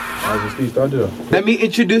Let me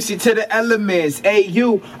introduce you to the elements. Hey,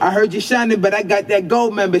 you, I heard you shining, but I got that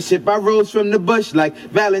gold membership. I rose from the bush like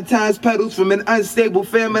Valentine's petals from an unstable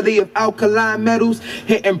family of alkaline metals.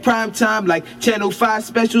 Hitting prime time like Channel 5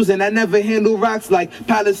 specials, and I never handle rocks like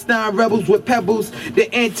Palestine rebels with pebbles. The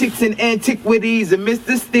antics and antiquities and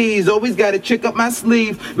Mr. Steve's always got a trick up my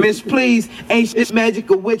sleeve. Miss, please, ain't shit magic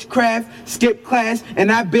or witchcraft. Skip class, and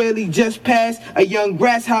I barely just passed a young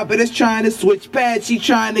grasshopper that's trying to switch pads. She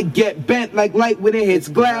trying to get bent like light when it hits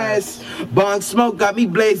glass. Bong smoke got me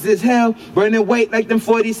blazed as hell, burning weight like them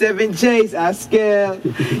 47 J's I scale.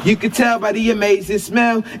 You can tell by the amazing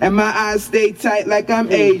smell, and my eyes stay tight like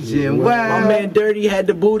I'm Asian. Wow. My man Dirty had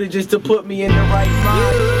the booty just to put me in the right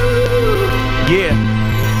mind. Yeah.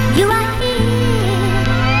 You are here.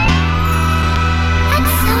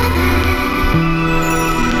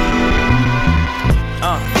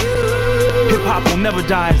 Hip-hop will never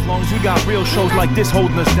die as long as we got real shows like this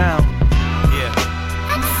holding us down.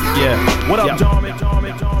 Yeah. What up, Jarman?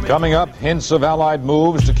 Coming up, hints of Allied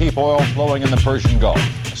moves to keep oil flowing in the Persian Gulf.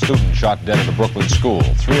 A student shot dead at a Brooklyn school.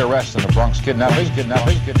 3 arrests in a Bronx kidnapping.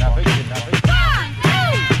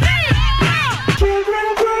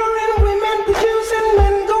 Children growing, women producing,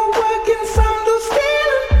 men go working, some do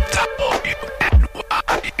stealing.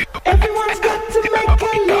 Everyone's got to make a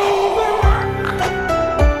living.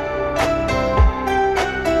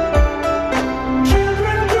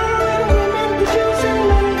 Children growing, women producing,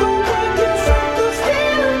 men go working, some do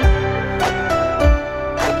stealing.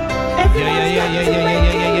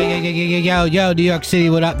 Yo, New York City,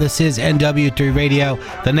 what up? This is NW3 Radio.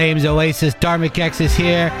 The name's Oasis. Dharmic X is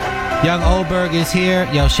here. Young Oberg is here.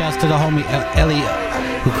 Yo, shouts to the homie Ellie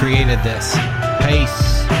who created this.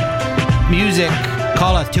 Peace. Music.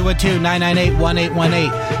 Call us 212-998-1818.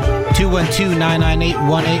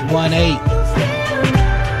 212-998-1818.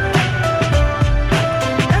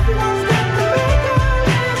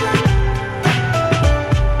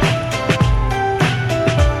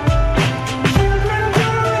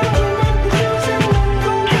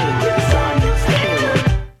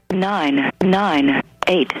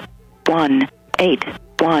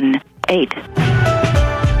 9981818.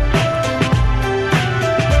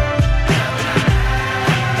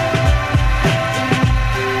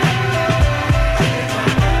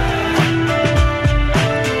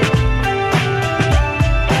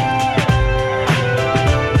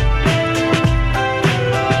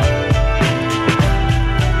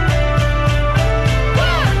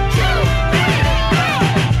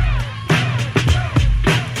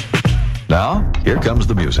 Now, here comes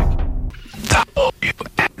the music.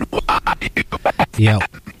 Yo,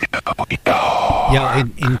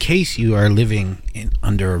 in case you are living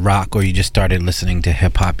under a rock or you just started listening to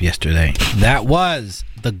hip-hop yesterday, that was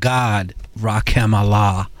the god Rakim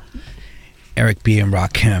Allah, Eric B. and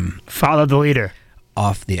Rakim. Follow the Leader.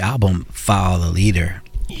 Off the album Follow the Leader.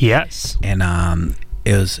 Yes. And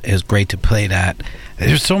it was great to play that.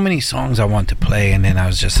 There's so many songs I want to play, and then I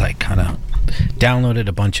was just like kind of downloaded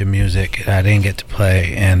a bunch of music I didn't get to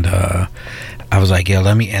play, and I was like,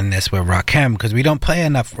 let me end this with Rakim, because we don't play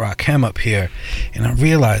enough Rakim up here. And I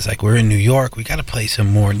realized, like, we're in New York, we got to play some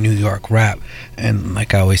more New York rap. And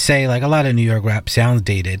like I always say, like, a lot of New York rap sounds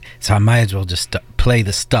dated, so I might as well just play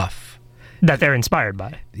the stuff that they're inspired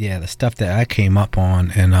by. Yeah, the stuff that I came up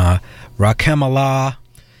on. And Rakim Allah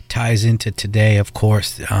ties into today, of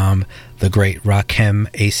course, the great Rakim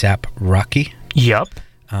A$AP Rocky. Yep.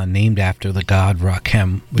 Named after the god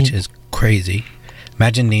Rakim, which is crazy.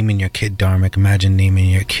 Imagine naming your kid Dharmic. Imagine naming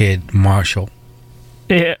your kid Marshall.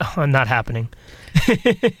 Yeah, not happening.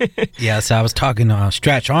 Yeah, so I was talking to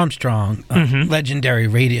Stretch Armstrong, legendary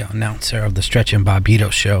radio announcer of the Stretch and Bobbito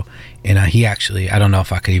show, and he actually, I don't know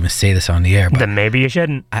if I could even say this on the air, but then maybe you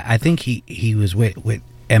shouldn't. I think he was with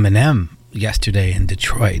Eminem yesterday in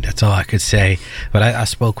Detroit. That's all I could say. But I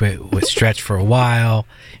spoke with Stretch for a while,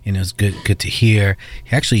 and it was good to hear.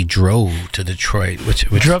 He actually drove to Detroit, which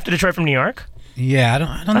drove to Detroit from New York. Yeah, I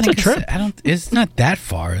don't. That's think a trip. It's not that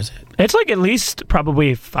far, is it? It's like at least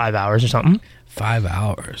probably 5 hours or something. 5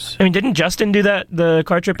 hours. I mean, didn't Justin do the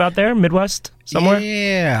car trip out there, Midwest somewhere?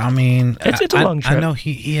 Yeah, I mean, it's a long trip. I know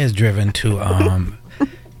he has driven to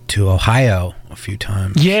Ohio a few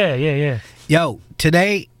times. Yeah. Yo,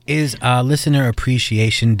 today is Listener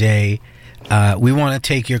Appreciation Day. We want to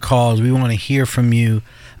take your calls. We want to hear from you.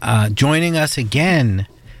 Joining us again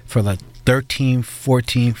for the 13th,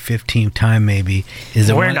 14th, 15th time maybe.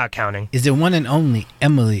 We're not counting. Is the one and only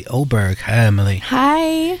Emily Oberg. Hi, Emily.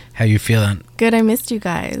 Hi. How you feeling? Good. I missed you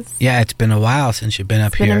guys. Yeah, it's been a while since you've been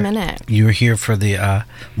up here. It's been a minute. You were here for the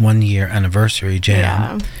 1 year anniversary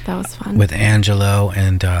jam. Yeah, that was fun. With Angelo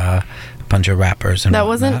and a bunch of rappers. And that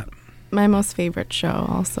wasn't my most favorite show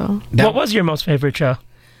also. What was your most favorite show?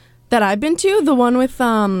 That I've been to, the one with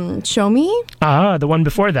Show Me. Ah, the one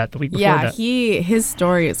before that, the week before Yeah, that. his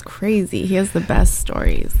story is crazy. He has the best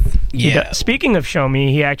stories. Yeah. Speaking of Show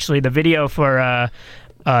Me, he actually, the video for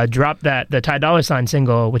dropped the Ty Dolla $ign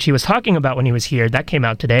single, which he was talking about when he was here, that came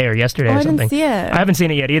out today or yesterday Oh, or I something. didn't see it. I haven't seen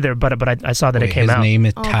it yet either, but I saw that it came his out. name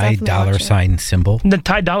is I'll Ty definitely Dollar watch it. Sign Symbol. The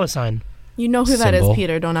Ty Dolla $ign. You know who that Symbol. is,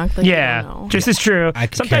 Peter. Don't act like you Yeah, don't know. this is true. I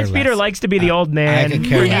could Sometimes care Peter less. likes to be the old man I could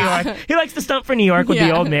care for New less. York. He likes to stunt for New York with the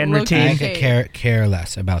Yeah, old man low-key. routine. I could care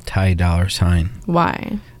less about Ty Dollar Sign.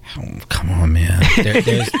 Why? Oh, come on, man.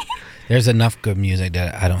 There's enough good music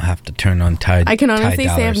that I don't have to turn on Ty. I can honestly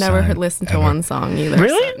Ty say I've Dolla never Sign listened to ever. one song either.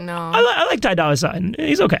 Really? So, no. I like Ty Dolla $ign.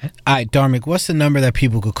 He's okay. All right, Dharmic, what's the number that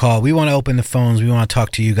people could call? We want to open the phones. We want to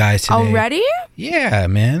talk to you guys today. Already? Yeah,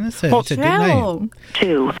 man. It's a good night.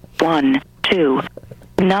 Chill. 2 1 2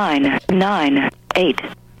 9 9 8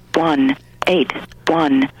 1 8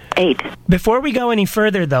 1 8. Before we go any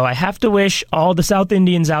further, though, I have to wish all the South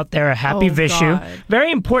Indians out there a happy Oh, Vishu. God.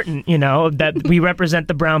 Very important, that we represent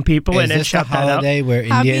the brown people Is and this a shout that out. holiday where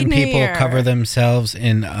Happy Indian New people Year. cover themselves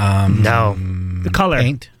in No. The color.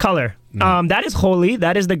 paint? Color. That is Holi.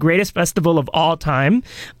 That is the greatest festival of all time.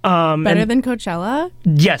 Better And- than Coachella?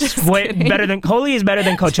 Yes, way kidding. better than Holi is better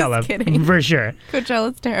than Coachella, kidding. for sure.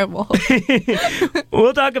 Coachella's terrible.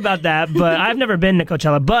 We'll talk about that, but I've never been to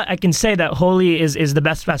Coachella. But I can say that Holi is the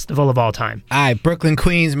best festival of all time. All right, Brooklyn,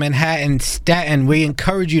 Queens, Manhattan, Staten. We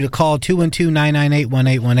encourage you to call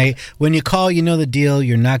 212-998-1818. When you call, you know the deal.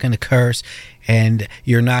 You're not going to curse, and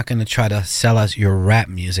you're not going to try to sell us your rap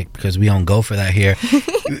music because we don't go for that here.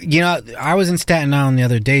 I was in Staten Island the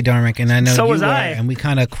other day, Dharmic, and I know So you was were, I. and we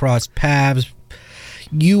kind of crossed paths.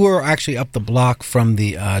 You were actually up the block from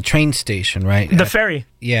the train station, right? The ferry,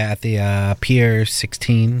 Yeah, at the Pier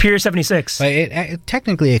 16. Pier 76. But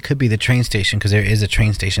technically, it could be the train station because there is a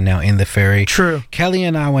train station now in the ferry. True. Kelly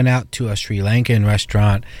and I went out to a Sri Lankan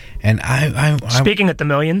restaurant, and I'm Speaking at the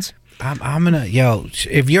millions. gonna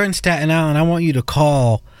if you're in Staten Island, I want you to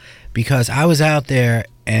call because I was out there,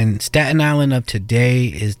 and Staten Island of today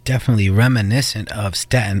is definitely reminiscent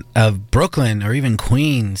of Brooklyn or even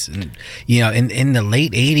Queens, and in the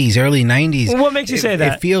late '80s, early '90s. What makes you say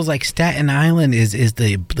that? It feels like Staten Island is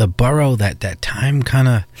the borough that time kind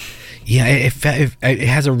of. Yeah, it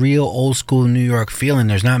has a real old school New York feeling.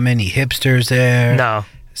 There's not many hipsters there. No.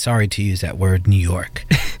 Sorry to use that word, New York.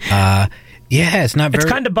 Yeah, it's not very.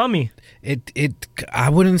 It's kind of bummy. I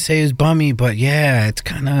wouldn't say it's bummy, but yeah, it's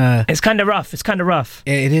kind of. It's kind of rough. It's kind of rough.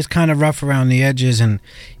 It is kind of rough around the edges, and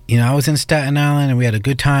I was in Staten Island, and we had a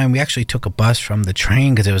good time. We actually took a bus from the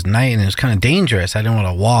train because it was night and it was kind of dangerous. I didn't want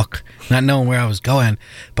to walk, not knowing where I was going.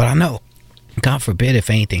 But I know, God forbid, if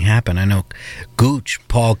anything happened, I know Gooch,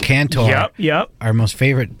 Paul Cantor, Yep. our most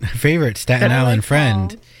favorite Staten Island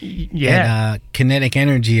friend. Yeah. And Kinetic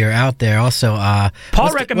Energy are out there also. Paul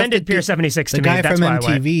what's the- recommended what's the Pier dude- 76 to the me. guy That's from why I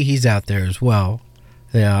went. MTV, he's out there as well.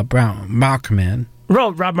 The Brown Markman.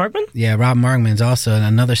 Rob Markman? Yeah, Rob Markman's also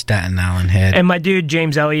another Staten Island head. And my dude,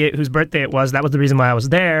 James Elliott, whose birthday it was, that was the reason why I was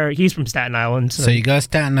there. He's from Staten Island. So you go to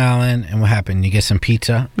Staten Island, and what happened? You get some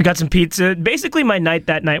pizza. We got some pizza. Basically, my night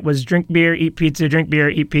that night was drink beer, eat pizza, drink beer,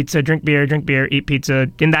 eat pizza, drink beer, eat pizza,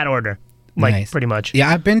 in that order. Nice. Pretty much. Yeah,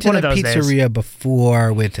 I've been to One of that those days. pizzeria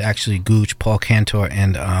before with actually Gooch, Paul Cantor,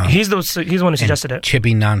 and He's the one who suggested it.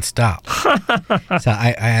 Chippy Nonstop. So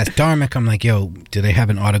I asked Dharmic, I'm like, yo, do they have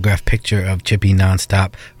an autographed picture of Chippy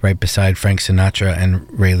Nonstop right beside Frank Sinatra and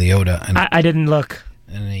Ray Liotta? And, I didn't look.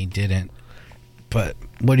 and he didn't. But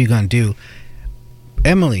what are you going to do?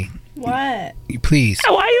 Emily, What? please.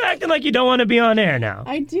 Why are you acting like you don't want to be on air now?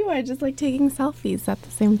 I do. I just like taking selfies at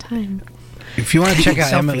the same time. If you want to check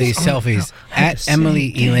out Selfies. Emily's Oh, selfies, no. I'm at just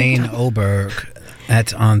Emily saying. Elaine Oberg,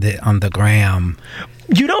 that's on the gram.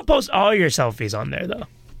 You don't post all your selfies on there, though.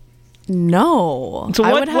 No. So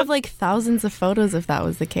I what- would have what- like thousands of photos if that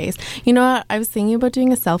was the case. You know what? I was thinking about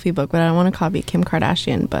doing a selfie book, but I don't want to copy Kim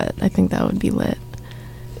Kardashian, but I think that would be lit.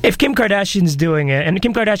 If Kim Kardashian's doing it, and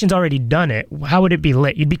Kim Kardashian's already done it, how would it be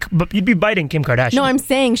lit? You'd be biting Kim Kardashian. No, I'm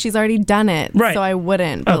saying she's already done it, Right. so I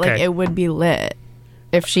wouldn't. But like, Okay. it would be lit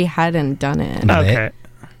if she hadn't done it. Okay.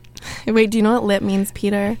 Wait, do you know what lit means,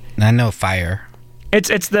 Peter? I know fire. It's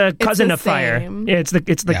the cousin the of fire. same. Yeah, it's like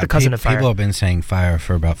Yeah, the cousin of fire. People have been saying fire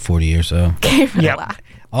for about 40 years, so Okay, Yep. relax.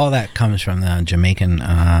 all that comes from the Jamaican.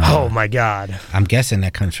 Oh my God. I'm guessing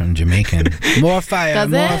that comes from Jamaican. More fire, Does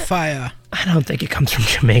more it? fire. I don't think it comes from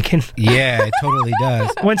Jamaican. Yeah, it totally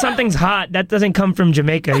does. When something's hot, that doesn't come from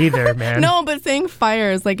Jamaica either, man. No, but saying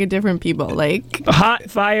fire is like a different people. Like Hot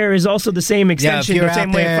fire is also the same extension, you're the same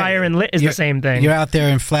out way there- fire and lit is the you're- same thing. You're out there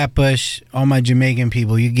in Flatbush, all my Jamaican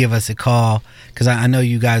people, you give us a call, because I know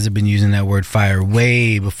you guys have been using that word fire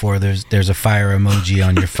way before there's a fire emoji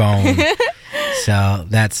on your phone. So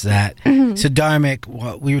that's that. So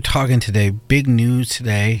Dharmic, we were talking today, big news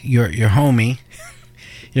today. Your homie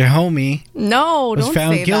no, was don't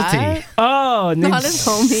found say guilty. that. Oh, Not his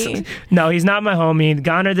homie. No, he's not my homie.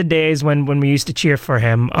 Gone are the days when we used to cheer for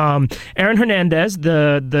him. Aaron Hernandez,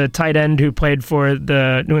 the tight end who played for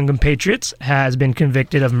the New England Patriots, has been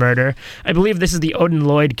convicted of murder. I believe this is the Odin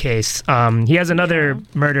Lloyd case. He has another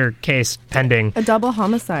murder case pending. A double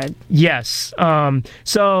homicide. Yes.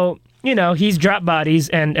 So, you know, he's dropped bodies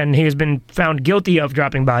and he has been found guilty of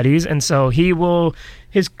dropping bodies. And so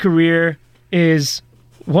his career is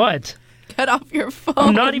what? Get off your phone.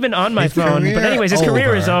 I'm not even on my His phone. But career anyways, his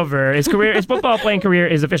career is over. over. His football playing career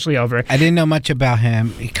is officially over. I didn't know much about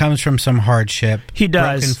him. He comes from some hardship. He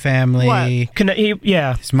does. Broken family.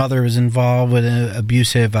 Yeah. His mother was involved with an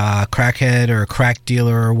abusive crackhead or a crack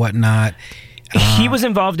dealer or whatnot. He was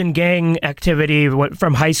involved in gang activity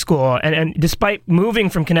from high school, and despite moving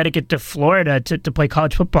from Connecticut to Florida to play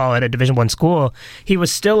college football at a Division I school, he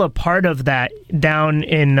was still a part of that down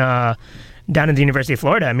in the University of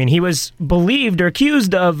Florida. I mean, he was believed or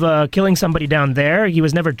accused of killing somebody down there. He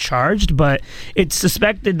was never charged, but it's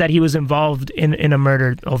suspected that he was involved in a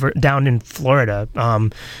murder down in Florida.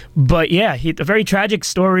 But yeah, a very tragic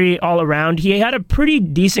story all around. He had a pretty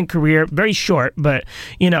decent career, very short, but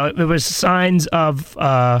you know, it was signs of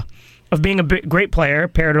being a great player,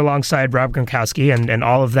 paired alongside Rob Gronkowski, and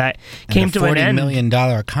all of that came to an end. $40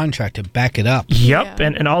 million contract to back it up. Yep,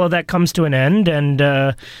 yeah. and all of that comes to an end, and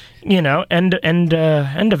you know, end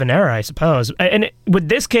of an era, I suppose. And with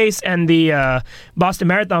this case and the Boston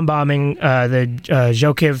Marathon bombing, the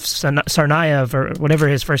Zhokiv Tsarnaev, or whatever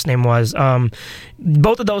his first name was,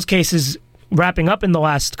 both of those cases wrapping up in the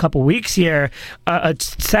last couple weeks here, a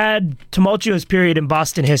sad, tumultuous period in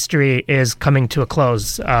Boston history is coming to a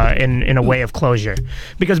close in a way of closure.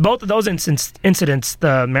 Because both of those incidents,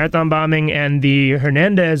 the marathon bombing and the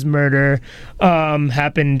Hernandez murder,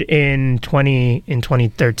 happened in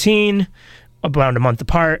 2013, around a month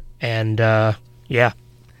apart, and yeah.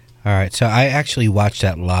 All right, so I actually watched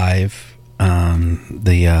that live,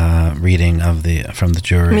 the reading from the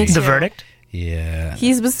jury. Me too. The verdict? Yeah.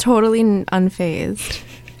 He was totally unfazed.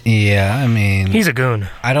 Yeah, I mean, he's a goon.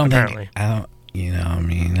 I don't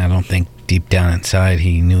think deep down inside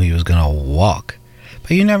he knew he was gonna walk.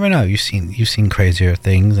 But you never know. You've seen crazier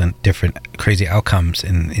things and different crazy outcomes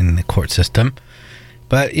in the court system.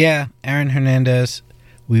 But yeah, Aaron Hernandez,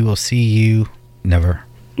 we will see you never.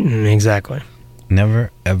 Exactly.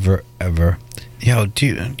 Never, ever, ever. Yo,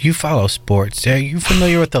 do you follow sports? Are you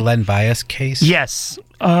familiar with the Len Bias case? Yes.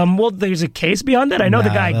 Well, there's a case beyond that. I know the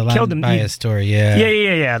guy killed him. Len Bias story, yeah.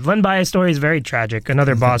 Yeah. Len Bias story is very tragic.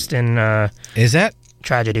 Another Boston is that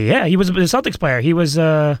tragedy? Yeah, he was a Celtics player. He was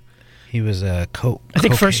a I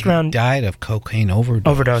think first round. Died of cocaine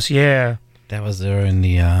overdose. Overdose, yeah. That was there in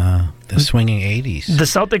the swinging 80s. The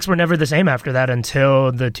Celtics were never the same after that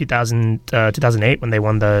until the 2008 when they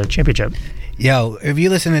won the championship. Yo, if you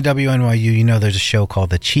listen to WNYU, you know there's a show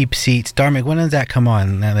called The Cheap Seats. Dharmic, when does that come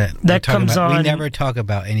on? That comes on... We never talk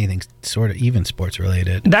about anything sort of even sports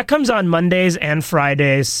related. That comes on Mondays and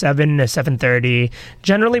Fridays, 7 to 7:30.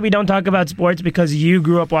 Generally, we don't talk about sports because you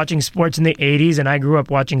grew up watching sports in the 80s and I grew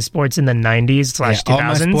up watching sports in the 90s/2000s. All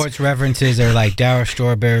my sports references are like Darryl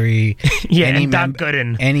Strawberry. Yeah, and Doc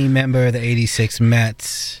Gooden. Any member of the 86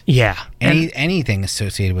 Mets. Yeah. Anything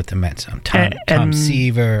associated with the Mets. Tom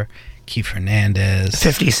Seaver, Keith Hernandez.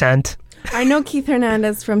 50 Cent. I know Keith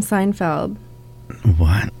Hernandez from Seinfeld.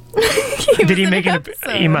 What? Did he make an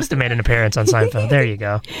He must have made an appearance on Seinfeld. There you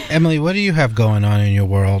go. Emily, what do you have going on in your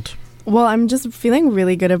world? Well, I'm just feeling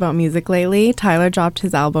really good about music lately. Tyler dropped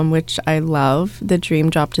his album, which I love. The Dream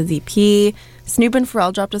dropped his EP. Snoop and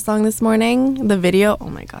Pharrell dropped a song this morning. The video, oh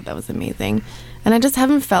my God, that was amazing. And I just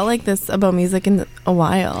haven't felt like this about music in a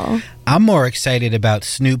while. I'm more excited about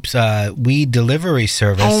Snoop's weed delivery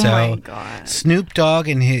service. Oh my God. Snoop Dogg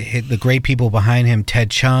and the great people behind him, Ted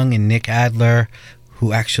Chung and Nick Adler,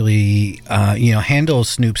 who actually handles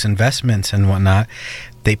Snoop's investments and whatnot,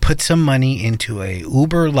 they put some money into a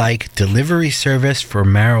Uber-like delivery service for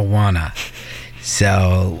marijuana.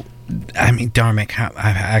 So, I mean, Dharmic,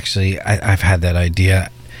 I've had that idea.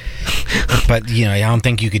 But, I don't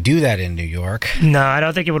think you could do that in New York. No, I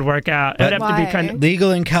don't think it would work out. It'd have to be kind of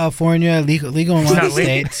legal in California, legal in a lot of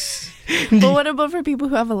states. But what about for people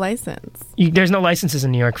who have a license? There's no licenses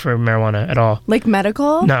in New York for marijuana at all. Like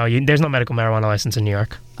medical? No, there's no medical marijuana license in New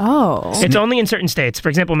York. Oh. It's only in certain states. For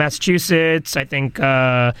example, Massachusetts, I think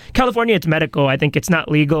California, it's medical. I think it's not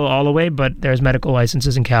legal all the way, but there's medical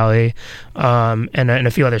licenses in Cali and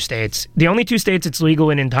a few other states. The only two states it's legal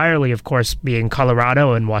in entirely, of course, being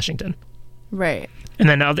Colorado and Washington. Right. And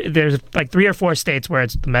then there's like 3 or 4 states where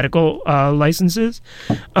it's the medical licenses.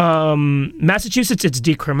 Massachusetts, it's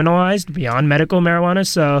decriminalized beyond medical marijuana,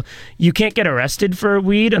 so you can't get arrested for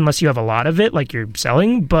weed unless you have a lot of it, like you're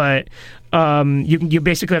selling. But you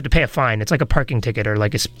basically have to pay a fine. It's like a parking ticket or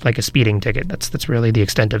like a speeding ticket. That's really the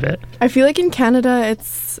extent of it. I feel like in Canada,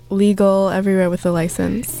 it's legal everywhere with a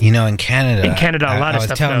license. You know, in Canada, a lot of stuff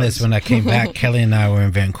I was telling goes. this when I came back. Kelly and I were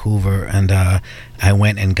in Vancouver, and I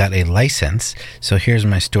went and got a license. So here's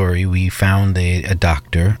my story. We found a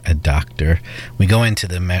doctor. We go into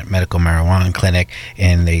the medical marijuana clinic,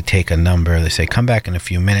 and they take a number. They say, come back in a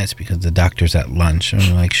few minutes because the doctor's at lunch. And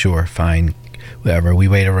we're like, sure, fine. Whatever. We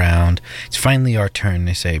wait around. It's finally our turn.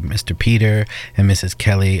 They say, Mr. Peter and Mrs.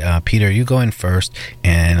 Kelly, Peter, you go in first.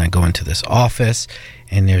 And I go into this office,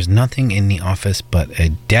 and there's nothing in the office but a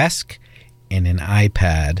desk and an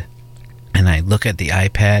iPad. And I look at the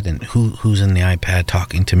iPad, and who's in the iPad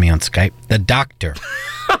talking to me on Skype? The doctor.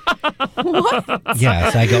 What?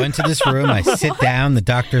 Yeah, so I go into this room, I sit down, the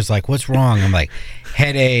doctor's like, what's wrong? I'm like,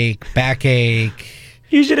 headache, backache.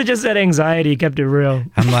 You should have just said anxiety, kept it real.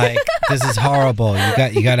 I'm like, this is horrible.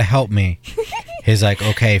 You got to help me. He's like,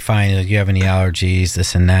 okay, fine. Do you have any allergies?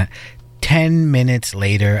 This and that. 10 minutes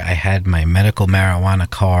later, I had my medical marijuana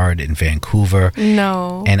card in Vancouver.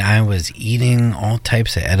 No. And I was eating all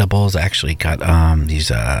types of edibles. I actually got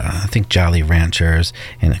these, I think, Jolly Ranchers,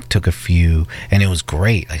 and I took a few, and it was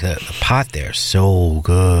great. Like the pot there, so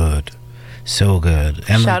good. So good.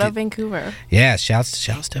 Emily, Shout out Vancouver. Yeah, shouts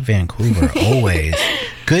to Vancouver, always.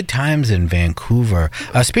 Good times in Vancouver.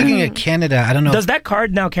 Speaking of Canada, I don't know. Does that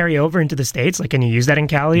card now carry over into the States? Like, can you use that in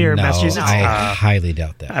Cali or No, Massachusetts? I highly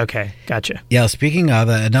doubt that. Okay, gotcha. Yeah, speaking of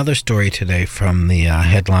another story today from the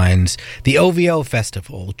headlines, the OVO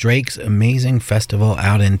Festival, Drake's amazing festival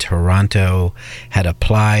out in Toronto, had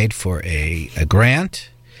applied for a grant,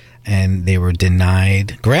 and they were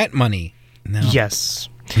denied grant money. No. Yes.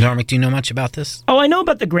 Normic, do you know much about this? Oh, I know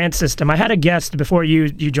about the grant system. I had a guest before you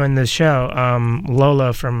joined this show,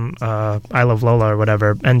 Lola from I Love Lola or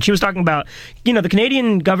whatever, and she was talking about, the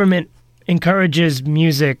Canadian government encourages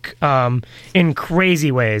music in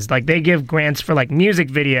crazy ways. Like, they give grants for like music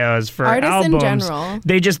videos, for Artists albums. in general.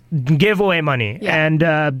 They just give away money. Yeah. And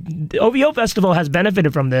the OVO Festival has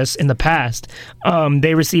benefited from this in the past.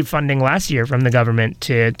 They received funding last year from the government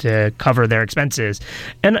to cover their expenses.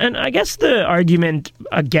 And I guess the argument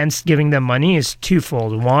against giving them money is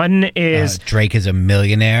twofold. One is Drake is a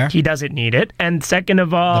millionaire. he doesn't need it. And second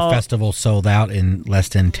of all, The festival sold out in less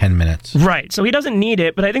than 10 minutes. right. So he doesn't need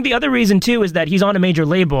it. But I think the other reason, too, is that he's on a major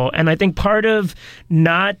label. And I think part of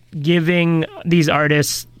not giving these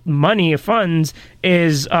artists money, funds,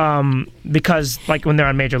 is because, like, when they're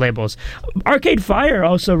on major labels. Arcade Fire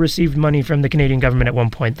also received money from the Canadian government at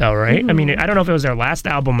one point, though, right? I mean, I don't know if it was their last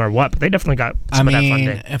album or what, but they definitely got some of that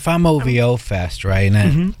funding. If I'm OVO Fest, right,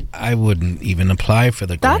 and I wouldn't even apply for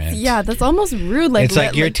the grant. That's almost rude. Like, It's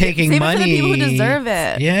like you're taking save money. it for the people who deserve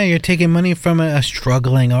it. Yeah, you're taking money from a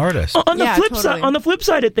struggling artist. On the flip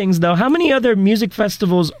side of things, though, how many other music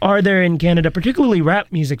festivals are there in Canada, particularly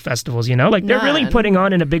rap music festivals? Like, they're really None. putting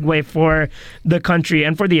on in a big way for the country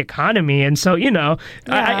and for the economy. And so,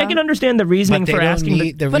 I can understand the reasoning But they for don't asking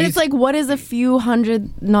need the But it's like, what is a few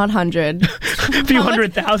hundred, not hundred, a few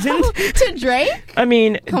 100,000. to Drake? I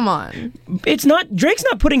mean, Come on. it's not Drake's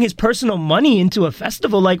not putting his personal money into a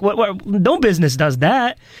festival. Like, what no business does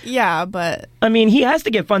that. Yeah, but I mean, he has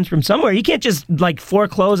to get funds from somewhere. He can't just like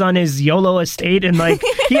foreclose on his YOLO estate and like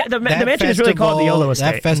the mansion is really called the YOLO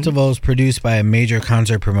estate. That festival is produced by a major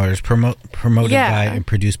concert promoters, promoted Yeah. by and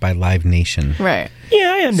produced by Live Nation. right.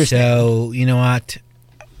 Yeah, I understand. So you know what?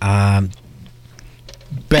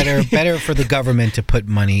 Better for the government to put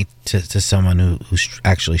money to someone who's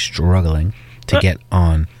actually struggling to get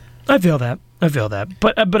on. I feel that.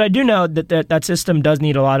 But I do know that system does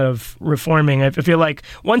need a lot of reforming. I feel like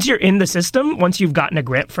once you're in the system, once you've gotten a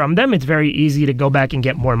grant from them, it's very easy to go back and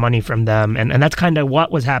get more money from them. And that's kind of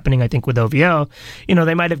what was happening, I think, with OVO.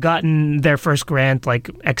 They might have gotten their first grant like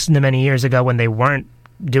X many years ago when they weren't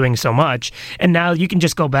doing so much, and now you can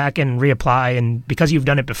just go back and reapply, and because you've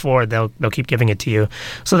done it before, they'll keep giving it to you.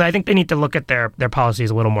 So I think they need to look at their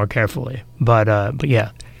policies a little more carefully. But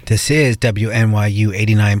yeah. This is WNYU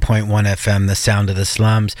 89.1 FM, the sound of the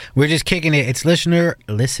slums. We're just kicking it. It's Listener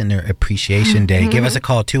Appreciation Day. Give us a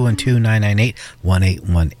call,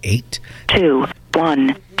 212-998-1818.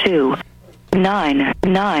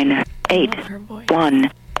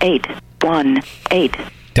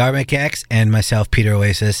 212-998-1818. Dharmic X and myself, Peter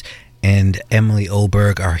Oasis, and Emily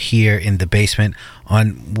Olberg are here in the basement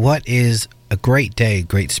on what is a great day,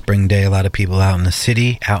 great spring day. A lot of people out in the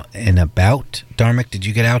city, out and about. Dharmic, did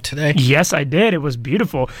you get out today? Yes, I did. It was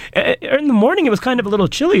beautiful. In the morning, it was kind of a little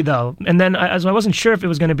chilly, though. And then I wasn't sure if it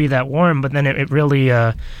was going to be that warm, but then it really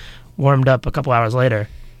warmed up a couple hours later.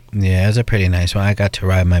 Yeah, it was a pretty nice one. I got to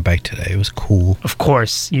ride my bike today. It was cool. Of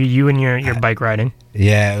course. You and your bike riding.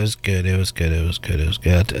 Yeah, it was good. My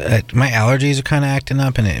allergies are kind of acting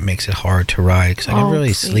up, and it makes it hard to ride because I get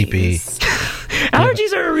really sleepy.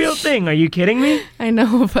 Allergies are a real thing. Are you kidding me? I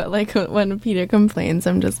know, but like when Peter complains,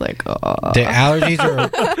 I'm just like, oh. The allergies are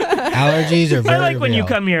very I like when you real.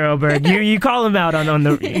 come here, Oberg. You call him out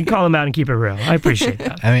you call him out and keep it real. I appreciate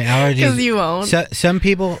that. I mean, allergies. Because you won't. Some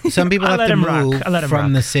people I have let to him rock. move I let him from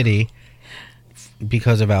rock. the city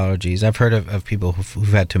because of allergies. I've heard of people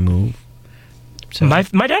who've had to move. So. My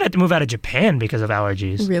dad had to move out of Japan because of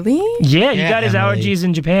allergies. Really? Yeah, he Yeah, got his Emily. allergies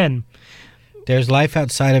in Japan. There's life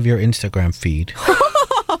outside of your Instagram feed.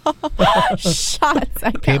 Shots.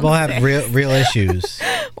 I People can't have say. real issues.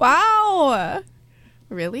 Wow.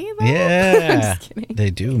 Really? Though? Yeah, I'm just kidding. they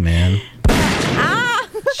do, man.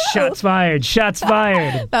 Shots fired. Shots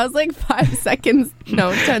fired. That was like 5 seconds.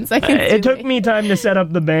 No, 10 seconds. It too took late. me time to set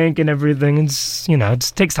up the bank and everything.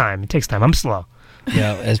 It takes time. It takes time. I'm slow.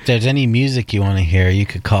 Yeah, if there's any music you want to hear, you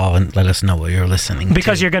could call and let us know what you're listening to.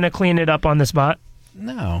 Because you're going to clean it up on the spot?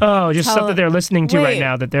 No. Oh, just Tell- something they're listening to right Wait.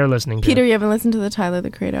 now that they're listening to. Peter, you haven't listened to the Tyler,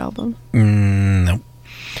 the Creator album? No.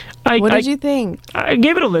 What did you think? I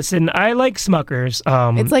gave it a listen. I like Smuckers.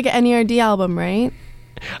 It's like an NERD album, right?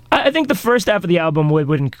 I think the first half of the album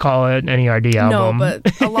wouldn't call it an NERD album. No,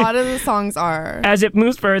 but a lot of the songs are. As it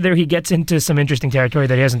moves further, he gets into some interesting territory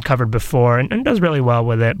that he hasn't covered before and does really well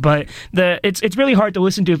with it. But it's really hard to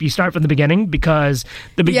listen to if you start from the beginning because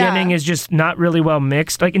the beginning is just not really well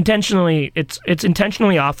mixed. Like intentionally, it's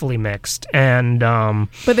intentionally awfully mixed. And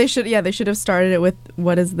But they should have started it with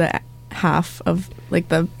what is the half of like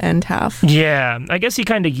the end half. yeah, I guess he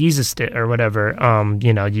kind of Yeezus it or whatever.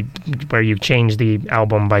 Where you change the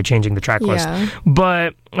album by changing the track list. Yeah.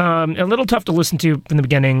 But a little tough to listen to from the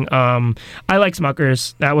beginning. I like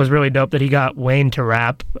Smuckers. That was really dope that he got Wayne to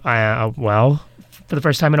rap. For the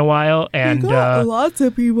first time in a while, and lots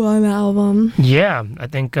of people on the album. yeah, I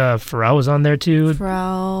think Pharrell was on there too.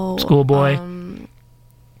 Pharrell, Schoolboy.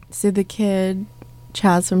 Sid the Kid,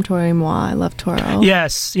 Chaz from Toro y Moi. I love Toro.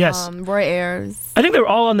 Yes. Roy Ayers. I think they were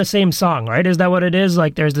all on the same song, right? Is that what it is?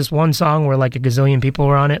 Like, there's this one song where like a gazillion people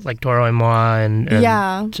were on it, like Toro y Moi and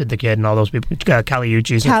Yeah. Sid the Kid and all those people.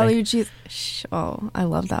 Caliucci's. I think. Caliucci's. Oh, I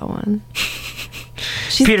love that one.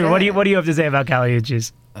 Peter, what do you have to say about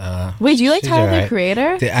Caliucci's? Wait, do you like She's Tyler, the alright.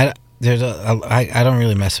 Creator? I don't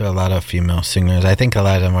really mess with a lot of female singers. I think a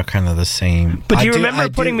lot of them are kind of the same. But do you I remember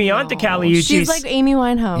putting me on to Caliucci's? She's like Amy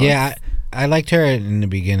Winehouse. Yeah, I liked her in the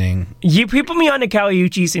beginning. You put me on to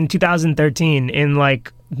Caliucci's in 2013 in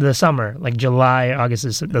like the summer, like July, August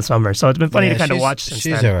is the summer. So it's been funny Yeah, to kind of she's- watch since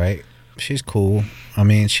She's then. all right. She's cool. I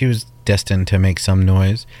mean, she was destined to make some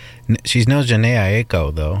noise. She's no Janae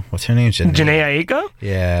Aiko, though. What's her name? Janae Aiko?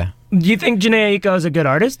 Yeah. Do you think Janae Aiko is a good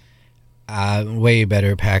artist? Way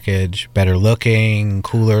better package, better looking,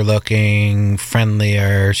 cooler looking,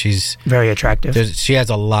 friendlier. She's very attractive. She has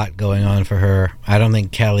a lot going on for her. I don't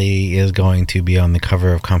think Kelly is going to be on the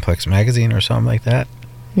cover of Complex Magazine or something like that.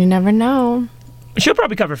 You never know. She'll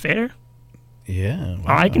probably cover Fader. Yeah. Oh,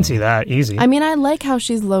 I can see that easy. I mean, I like how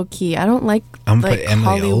she's low key. I don't like I'm gonna like put Emily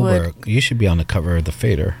Hollywood. Oberg. You should be on the cover of the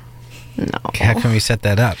Fader. No. How can we set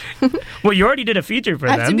that up? Well, you already did a feature for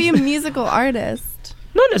I them. have to be a musical artist.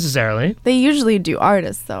 Not necessarily. They usually do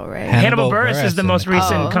artists, though, right? Hannibal Buress is the most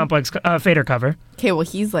recent Oh. Complex Fader cover. Okay, well,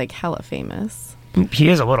 he's like hella famous. He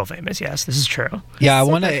is a little famous, yes. This is true. Yeah, I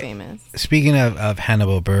Super want to. famous. Speaking of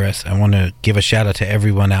Hannibal Buress, I want to give a shout out to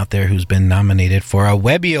everyone out there who's been nominated for a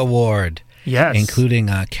Webby Award. Yes. Including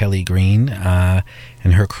Kelly Green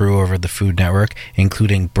and her crew over at the Food Network,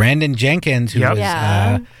 including Brandon Jenkins, who Yep. was.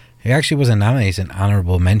 Yeah. He actually wasn't nominated as an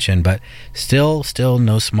honorable mention, but still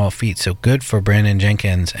no small feat. So good for Brandon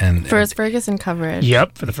Jenkins and For his Ferguson coverage.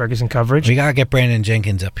 Yep, for the Ferguson coverage. we gotta get Brandon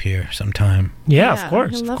Jenkins up here sometime. Yeah, of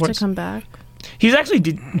course. He'd Of love course. to come back. He's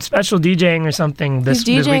actually special DJing or something this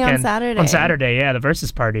He's DJing on weekend. Saturday. On Saturday, yeah, the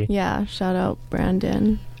Versus Party. Yeah, shout out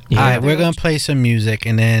Brandon. All right, we're going to play some music,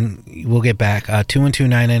 and then we'll get back.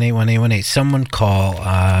 212-998-1818.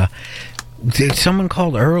 Someone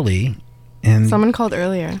called early. And Someone called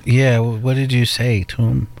earlier. Yeah, what did you say to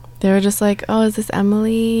him? They were just like, "Oh, is this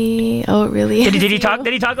Emily? Oh, it really is." Did he talk?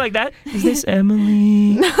 Did he talk like that? Is this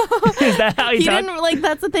Emily? No. Is that how he talked? Didn't, like,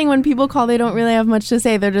 that's the thing. When people call, they don't really have much to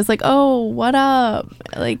say. They're just like, "Oh, what up?"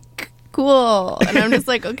 Like, cool. And I'm just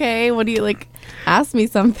like, "Okay, what do you like? Ask me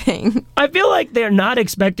something." I feel like they're not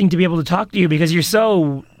expecting to be able to talk to you because you're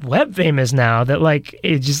so web famous now that like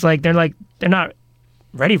it's just like they're not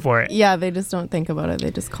ready for it. Yeah, they just don't think about it.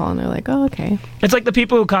 They just call and they're like, "Oh, okay." It's like the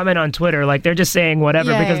people who comment on Twitter, like they're just saying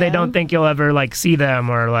whatever because they don't think you'll ever like see them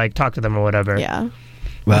or like talk to them or whatever. Yeah.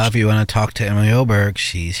 Well, if you want to talk to Emily Oberg,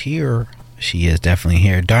 she's here. She is definitely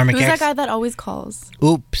here. Dharmic Who's X. that guy that always calls?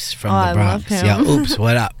 Oops from the I Bronx. love him. Yeah, Oops,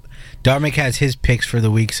 what up? Dharmic has his picks for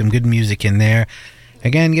the week. Some good music in there.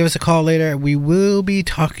 Again, give us a call later. We will be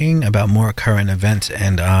talking about more current events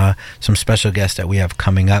and some special guests that we have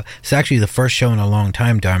coming up. It's actually the first show in a long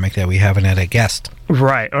time, Dharmic, that we haven't had a guest.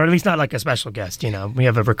 Right, or at least not like a special guest, you know. We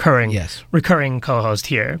have a recurring co-host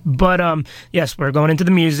here. But yes, we're going into the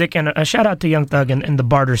music, and a shout out to Young Thug and the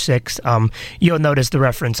Barter Six. You'll notice the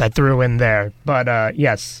reference I threw in there. But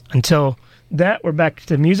yes, until that, we're back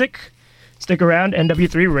to music. Stick around,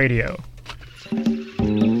 NW3 Radio.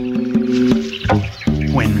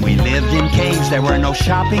 When we lived in caves, there were no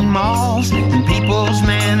shopping malls, and people's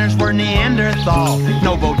manners were Neanderthal.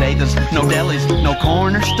 No bodegas, no delis, no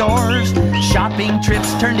corner stores. Shopping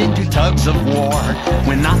trips turned into tugs of war.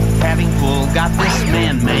 When not having wool got this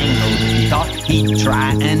man mangled, he thought he'd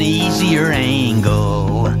try an easier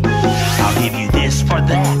angle. I'll give you this for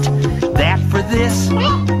that, that for this.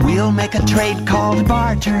 We'll make a trade called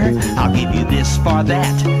barter. I'll give you this for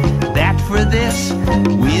that, that for this.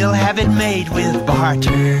 We'll have it made with barter.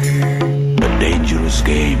 The dangerous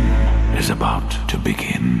game is about to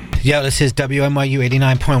begin. Yo, this is WMYU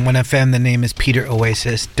 89.1 FM. The name is Peter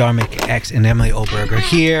Oasis, Dharmic X, and Emily Oberg are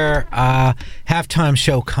here. Halftime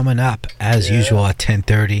show coming up, as usual, at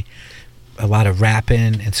 10:30. A lot of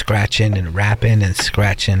rapping and scratching and rapping and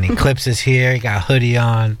scratching. Eclipse is here. You got a hoodie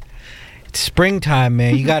on. It's springtime,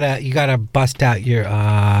 man. You gotta bust out your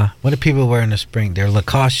what do people wear in the spring? Their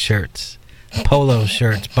Lacoste shirts, polo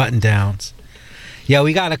shirts, button downs. Yeah,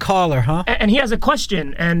 we got a caller, huh? And he has a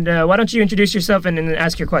question. And why don't you introduce yourself and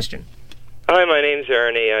ask your question? Hi, my name's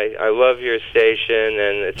Ernie. I love your station,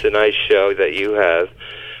 and it's a nice show that you have.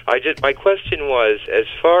 My question was, as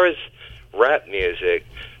far as rap music,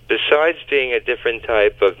 besides being a different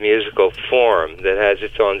type of musical form that has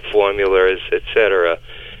its own formulas, etc.,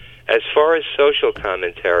 as far as social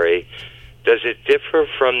commentary, does it differ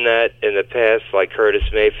from that in the past, like Curtis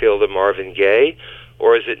Mayfield or Marvin Gaye,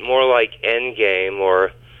 or is it more like Endgame,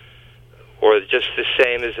 or just the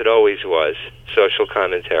same as it always was, social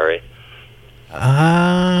commentary?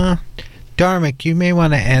 Dharmic, you may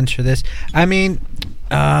want to answer this. I mean,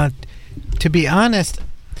 to be honest,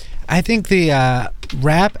 I think the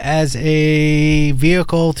rap as a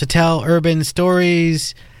vehicle to tell urban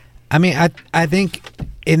stories, I mean, I think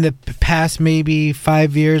in the past maybe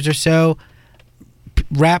 5 years or so,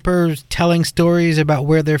 rappers telling stories about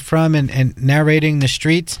where they're from and narrating the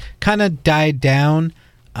streets kind of died down.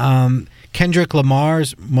 Kendrick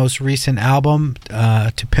Lamar's most recent album,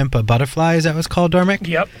 To Pimp a Butterfly, is that what's called, Dharmic?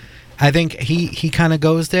 Yep. I think he kind of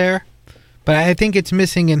goes there, but I think it's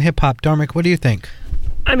missing in hip-hop. Dharmic, what do you think?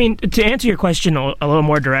 I mean, to answer your question a little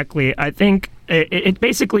more directly, I think it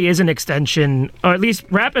basically is an extension, or at least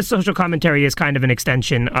rap as social commentary is kind of an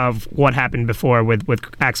extension of what happened before with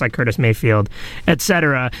acts like Curtis Mayfield,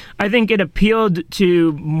 etc. I think it appealed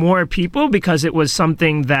to more people because it was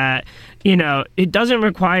something that, you know, it doesn't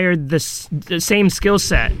require the same skill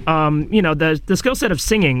set. You know, the skill set of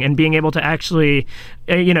singing and being able to actually,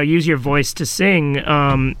 you know, use your voice to sing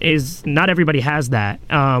is not everybody has that.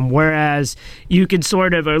 Whereas you could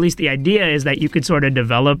sort of, or at least the idea is that you could sort of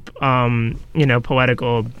develop, you know,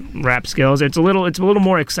 poetical rap skills. It's a little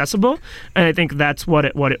more accessible, and I think that's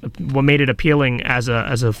what made it appealing as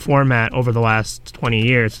a format over the last 20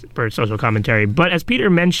 years for social commentary. But as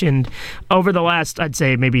Peter mentioned, over the last, I'd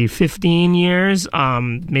say maybe 15 years,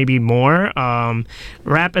 maybe more,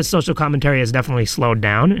 rap as social commentary has definitely slowed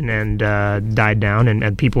down and died down,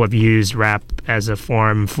 and people have used rap as a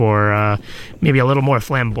form for maybe a little more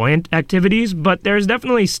flamboyant activities. But there's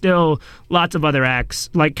definitely still lots of other acts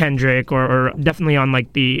like Kendrick or definitely on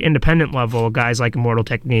like the independent level, guys like Immortal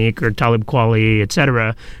Technique or Talib Kweli,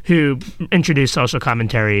 etc., who introduce social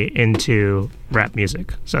commentary into rap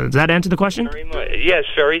music. So does that answer the question? Very much. Yes,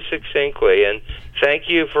 very succinctly, and thank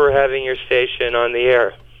you for having your station on the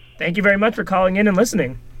air. Thank you very much for calling in and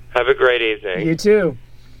listening. Have a great evening. You too.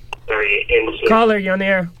 Caller, you on the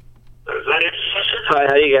air? Hi,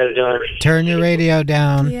 how you guys doing? Turn your radio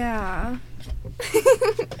down. Yeah.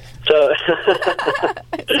 So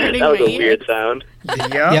that was a weird sound.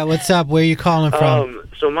 Yeah, what's up? Where are you calling from?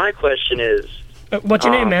 So my question is, what's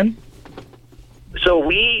your name, man? So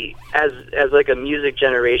we, as like a music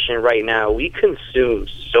generation right now, we consume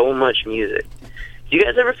so much music. Do you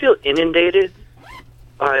guys ever feel inundated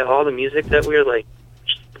by all the music that we're like,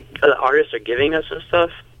 the artists are giving us and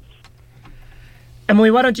stuff?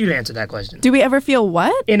 Emily, why don't you answer that question? Do we ever feel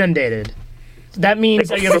what? Inundated. That means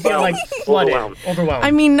that you ever feel like flooded, overwhelmed.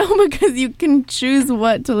 I mean, no, because you can choose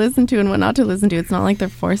what to listen to and what not to listen to. It's not like they're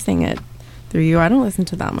forcing it through you. I don't listen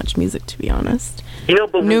to that much music, to be honest. You know,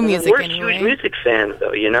 but New music we're anyway. huge music fans,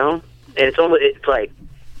 though, you know? And it's like,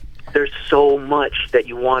 there's so much that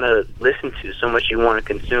you want to listen to, so much you want to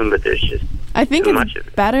consume, but there's just I think too it's much of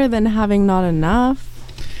it. better than having not enough.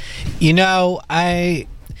 I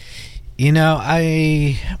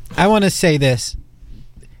want to say this.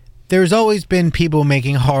 There's always been people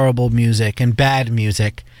making horrible music and bad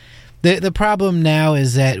music. The problem now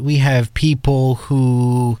is that we have people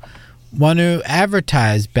who want to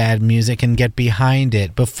advertise bad music and get behind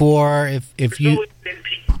it. Before,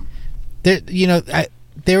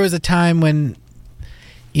 there was a time when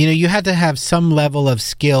you had to have some level of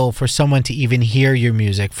skill for someone to even hear your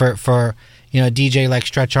music. For a DJ like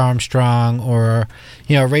Stretch Armstrong or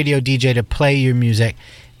a radio DJ to play your music.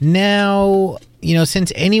 Now,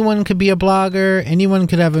 since anyone could be a blogger, anyone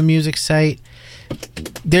could have a music site,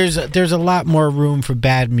 there's a lot more room for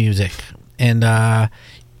bad music. And the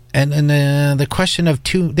question of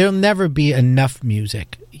there'll never be enough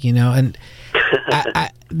music, and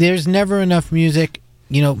there's never enough music.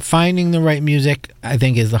 Finding the right music, I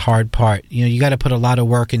think, is the hard part. You got to put a lot of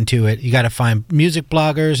work into it. You got to find music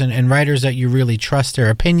bloggers and writers that you really trust their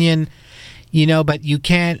opinion. But you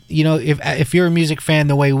can't, if you're a music fan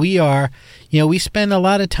the way we are, we spend a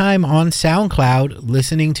lot of time on SoundCloud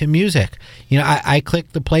listening to music. I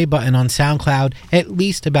click the play button on SoundCloud at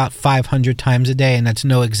least about 500 times a day, and that's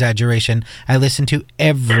no exaggeration. I listen to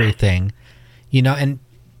everything, and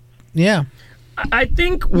yeah. I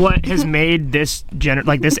think what has made this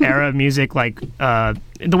this era of music, the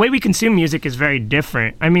way we consume music is very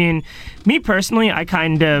different. I mean, me personally, I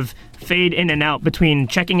kind of fade in and out between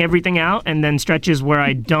checking everything out and then stretches where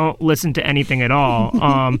I don't listen to anything at all.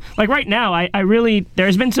 Like right now, I really,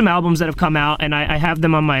 there's been some albums that have come out and I have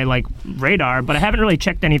them on my radar, but I haven't really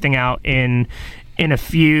checked anything out in a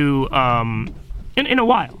few, in a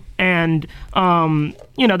while. And,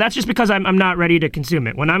 that's just because I'm not ready to consume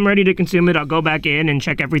it. When I'm ready to consume it, I'll go back in and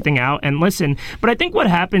check everything out and listen. But I think what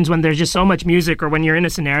happens when there's just so much music, or when you're in a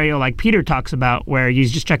scenario like Peter talks about, where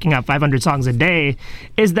he's just checking out 500 songs a day,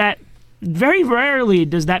 is that very rarely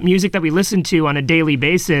does that music that we listen to on a daily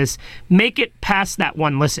basis make it past that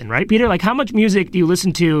one listen, right, Peter? Like, how much music do you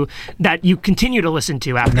listen to that you continue to listen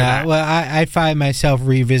to after that? Well, I find myself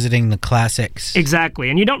revisiting the classics.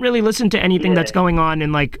 Exactly. And you don't really listen to anything that's going on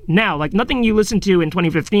in now. Nothing you listen to in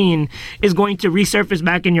 2015 is going to resurface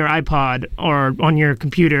back in your iPod or on your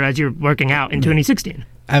computer as you're working out in 2016.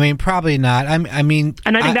 I mean, probably not. And I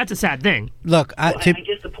think that's a sad thing. Look, I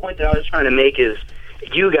guess the point that I was trying to make is,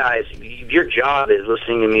 you guys, your job is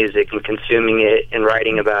listening to music and consuming it and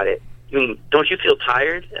writing about it. I mean, don't you feel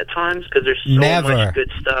tired at times? Because there's so much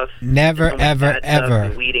good stuff. Never, ever, ever.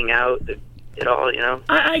 And weeding out it all,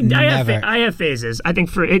 I have phases. I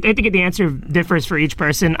think the answer differs for each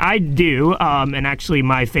person. I do, and actually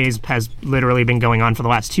my phase has literally been going on for the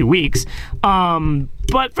last 2 weeks.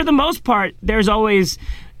 But for the most part, there's always...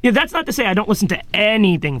 Yeah, that's not to say I don't listen to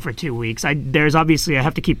anything for 2 weeks. I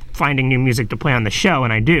have to keep finding new music to play on the show,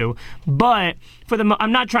 and I do. But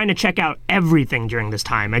I'm not trying to check out everything during this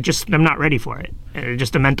time. I'm not ready for it.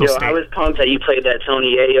 Just a mental state. I was pumped that you played that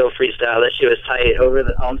Tony Yayo freestyle. That shit was tight.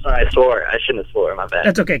 I'm sorry, I swore. I shouldn't have swore. My bad.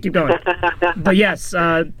 That's okay. Keep going. But yes.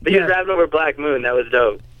 But you were rapping over Black Moon. That was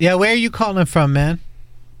dope. Yeah, where are you calling from, man?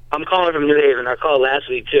 I'm calling from New Haven. I called last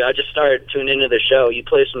week, too. I just started tuning into the show. You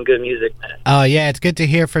play some good music, man. Oh, yeah, it's good to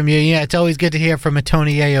hear from you. Yeah, it's always good to hear from a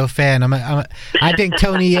Tony Yayo fan. I think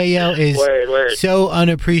Tony Yayo is word. so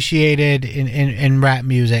unappreciated in rap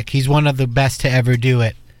music. He's one of the best to ever do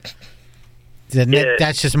it.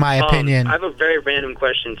 That's just my opinion. I have a very random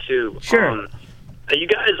question, too. Sure. Are you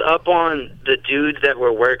guys up on the dudes that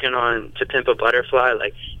were working on To Pimp a Butterfly,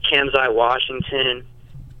 like Kamzai Washington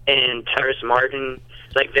and Terrace Martin?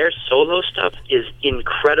 Their solo stuff is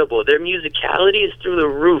incredible. Their musicality is through the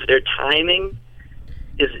roof. Their timing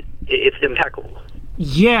it's impeccable.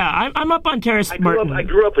 Yeah, I'm up on Terrace Martin. I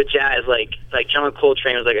grew up with jazz. Like John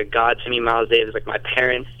Coltrane was like a god to me. Miles Davis, like my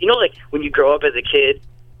parents. You know, like when you grow up as a kid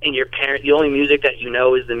and your parent, the only music that you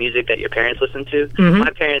know is the music that your parents listen to. Mhm. My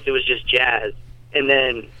parents, it was just jazz. And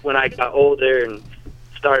then when I got older and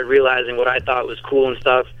started realizing what I thought was cool and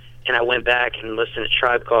stuff, and I went back and listened to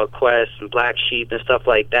Tribe Called Quest and Black Sheep and stuff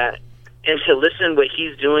like that. And to listen what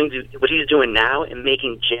he's doing now and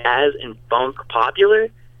making jazz and funk popular,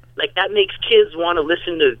 like that makes kids want to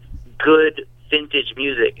listen to good vintage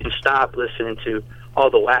music and stop listening to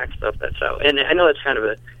all the whack stuff that's out. And I know that's kind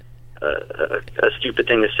of a stupid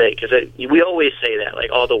thing to say because we always say that,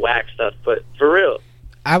 like all the whack stuff, but for real.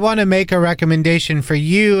 I want to make a recommendation for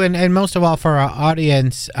you and most of all for our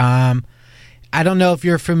audience. I don't know if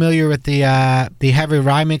you're familiar with the Heavy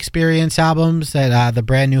Rhyme Experience albums that the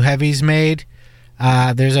Brand New Heavies made.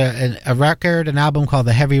 There's a record, an album called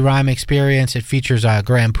the Heavy Rhyme Experience. It features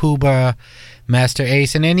Grand Puba, Master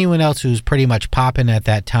Ace, and anyone else who's pretty much popping at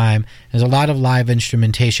that time. There's a lot of live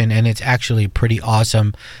instrumentation, and it's actually pretty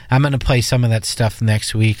awesome. I'm going to play some of that stuff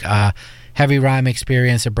next week. Heavy Rhyme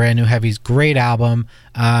Experience, a Brand New Heavies, great album.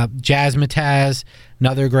 Jazzmatazz,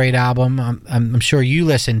 another great album. I'm sure you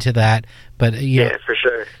listened to that, but yeah, for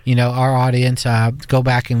sure. You know, our audience, go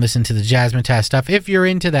back and listen to the Jazzmatazz stuff. If you're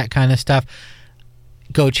into that kind of stuff,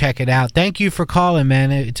 go check it out. Thank you for calling,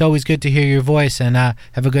 man. It's always good to hear your voice, and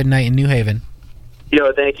have a good night in New Haven.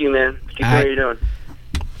 Yo, thank you, man. Keep doing what you're doing.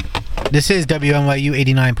 This is WNYU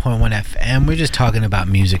 89.1 FM. We're just talking about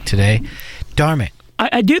music today. Darmic.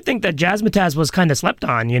 I do think that Jazzmatazz was kind of slept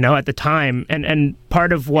on, at the time, and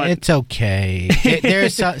part of what... It's okay.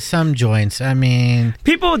 There's some joints. I mean...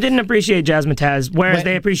 People didn't appreciate Jazzmatazz, whereas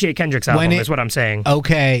they appreciate Kendrick's album, is what I'm saying.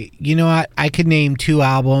 Okay, you know what? I could name two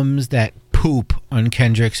albums that poop on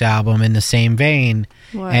Kendrick's album in the same vein.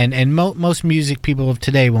 What? And most music people of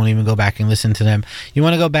today won't even go back and listen to them. You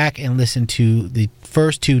want to go back and listen to the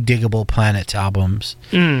first two Diggable Planets albums.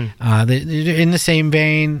 They're in the same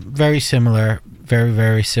vein, very similar. Very,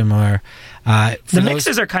 very similar. The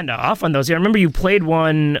mixes are kind of off on those. I remember you played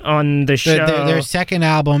one on the show. Their second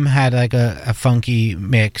album had like a funky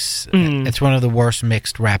mix. It's one of the worst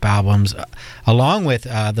mixed rap albums, along with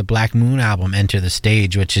the Black Moon album, Enter the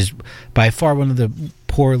Stage, which is by far one of the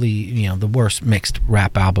poorly, the worst mixed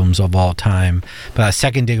rap albums of all time. But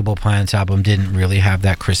second Diggable Planets album didn't really have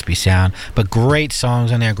that crispy sound, but great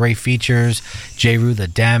songs on there, great features. J. Rue the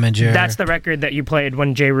Damager. That's the record that you played when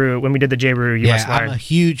we did the J. Rue. I'm a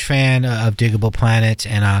huge fan of Diggable Planets,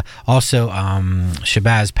 and also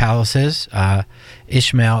Shabazz Palaces,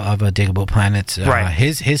 Ishmael of Diggable Planets, right.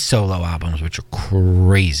 His solo albums, which are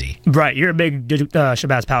crazy. Right, you're a big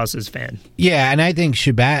Shabazz Palaces fan. Yeah, and I think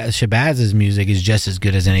Shabazz's music is just as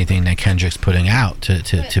good as anything that Kendrick's putting out,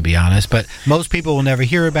 to be honest. But most people will never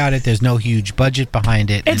hear about it. There's no huge budget behind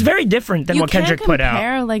it. It's very different than what Kendrick put out. You can't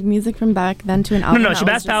compare like music from back then to an album. No,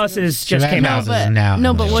 Shabazz Palaces just came out.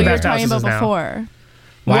 No, but what you were talking about before.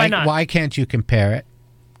 Why not? Why can't you compare it?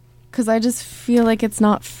 Because I just feel like it's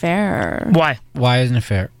not fair. Why? Why isn't it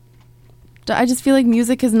fair? I just feel like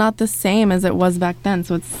music is not the same as it was back then,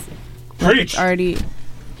 so it's already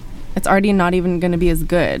not even going to be as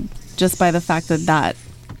good just by the fact that.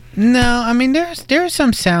 No, I mean there are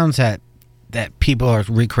some sounds that people are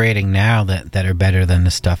recreating now that are better than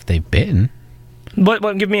the stuff they've been. What?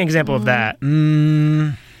 Give me an example of that.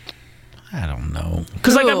 I don't know.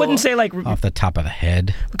 Because I wouldn't say off the top of the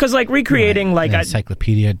head. Because recreating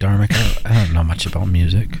Encyclopedia Darmic. I don't know much about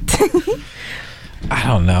music. I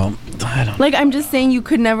don't know. I'm just saying you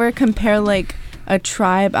could never compare a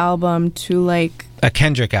Tribe album to a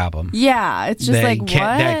Kendrick album. Yeah, it's just what?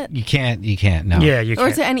 You can't. No. Yeah, you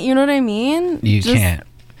can't. Or you know what I mean? You can't.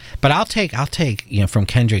 But I'll take from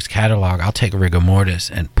Kendrick's catalog, I'll take Rigor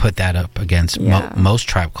Mortis and put that up against most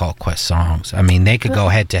Tribe Called Quest songs. I mean, they could go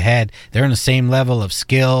head to head. They're on the same level of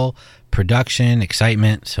skill, production,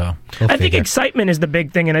 excitement. So I think excitement is the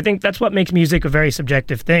big thing, and I think that's what makes music a very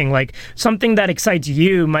subjective thing. Like something that excites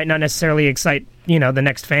you might not necessarily excite the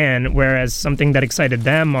next fan, whereas something that excited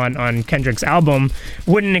them on Kendrick's album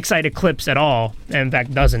wouldn't excite Eclipse at all. And in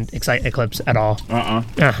fact, doesn't excite Eclipse at all.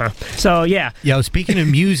 So yeah. Yo, speaking of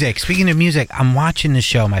music, I'm watching this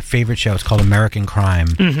show. My favorite show. It's called American Crime.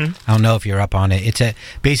 I don't know if you're up on it. It's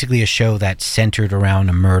basically a show that's centered around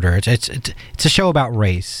a murder. It's a show about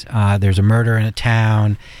race. There's a murder in a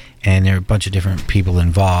town, and there are a bunch of different people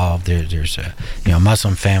involved. There's a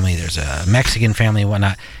Muslim family, there's a Mexican family, and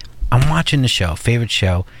whatnot. I'm watching the show, favorite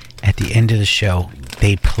show. At the end of the show,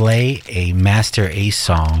 they play a Master Ace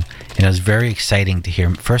song, and it was very exciting to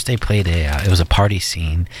hear. First, they played it was a party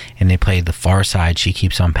scene, and they played The Far Side, She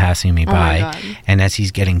Keeps On Passing Me By. And as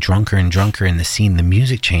he's getting drunker and drunker in the scene, the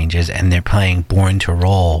music changes, and they're playing Born to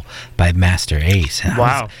Roll by Master Ace. And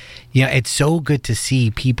wow. It's so good to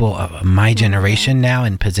see people of my generation now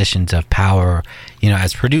in positions of power,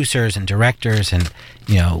 as producers and directors and,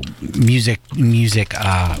 music,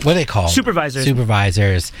 what do they call?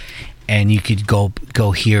 Supervisors. And you could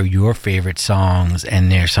go hear your favorite songs, and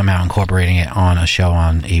they're somehow incorporating it on a show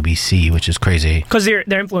on ABC, which is crazy. Because they're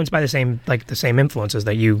influenced by the same influences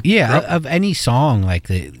that you. Yeah, of any song, like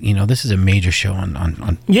this is a major show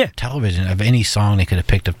on television. Of any song they could have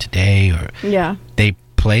picked up today, or they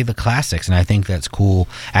play the classics, and I think that's cool.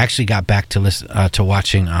 I actually got back to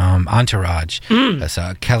watching Entourage.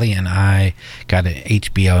 Kelly and I got an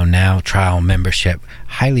HBO Now trial membership.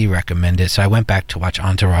 Highly recommend it. So I went back to watch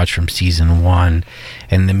Entourage from season 1,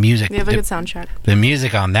 and the music. They have a good soundtrack. The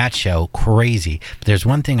music on that show, crazy. But there's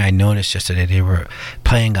one thing I noticed yesterday. They were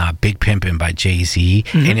playing Big Pimpin' by Jay-Z,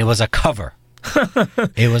 and it was a cover.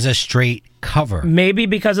 It was a straight cover. Maybe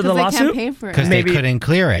because of the lawsuit? Because they couldn't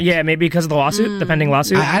clear it. Yeah, maybe because of the lawsuit, the pending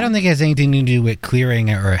lawsuit. I don't think it has anything to do with clearing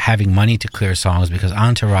it or having money to clear songs, because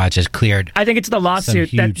Entourage has cleared. I think it's the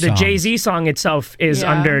lawsuit that the Jay-Z song itself is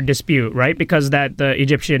under dispute, right? Because that the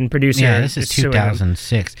Egyptian producer. Yeah, this is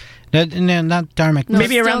 2006. No, not Dharmic. No,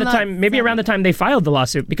 maybe around the time they filed the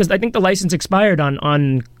lawsuit, because I think the license expired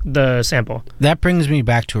on the sample. That brings me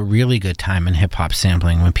back to a really good time in hip hop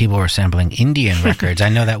sampling when people were sampling Indian records. I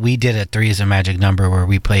know that we did a 3 is a Magic Number where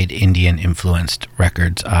we played Indian influenced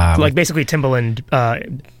records, like basically Timbaland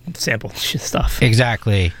sample stuff.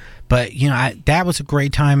 Exactly. But, that was a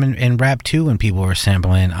great time in rap, too, when people were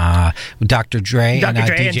sampling Dr. Dre and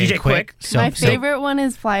DJ Quick. My favorite one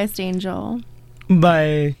is Flyest Angel.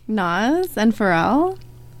 By Nas and Pharrell.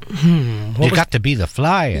 You got to be the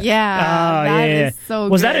flyer. Yeah, that is so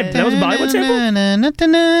was good. that was a Bollywood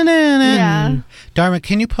sample? Yeah. Dharma,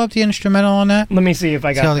 can you pull up the instrumental on that? Let me see if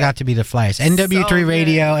I got it. Got to be the flyers. NW3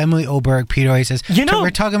 Radio, Emily Oberg, Peter Oasis. We're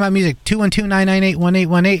talking about music.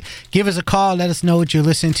 212-998-1818. Give us a call. Let us know what you're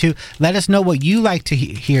listening to. Let us know what you like to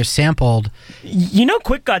hear sampled.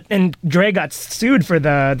 Quick and Dre got sued for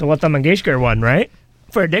the Lata Mangeshkar one, right?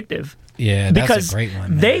 For Addictive. Yeah, that's a great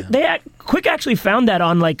one. Man. Quick actually found that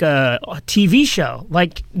on like a TV show.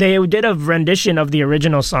 Like they did a rendition of the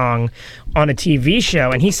original song on a TV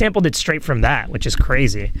show, and he sampled it straight from that, which is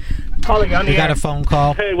crazy. Calling on the air. Got a phone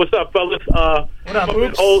call. Hey, what's up, fellas? What up,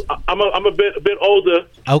 I'm a bit older.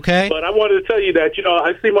 Okay. But I wanted to tell you that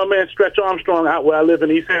I see my man Stretch Armstrong out where I live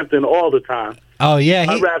in East Hampton all the time. Oh yeah,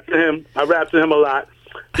 I rap to him a lot.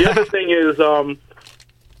 The other thing is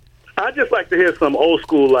I just like to hear some old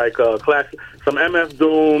school, like classic, some MF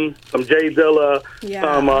Doom, some Jay Dilla,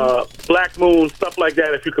 some Black Moon, stuff like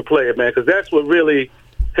that. If you could play it, man, because that's what really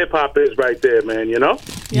hip hop is right there, man.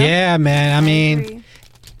 Yeah, man. I mean,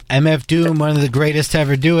 MF Doom, one of the greatest to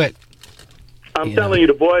ever do it. I'm telling you,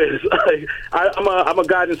 the boy is. I'm a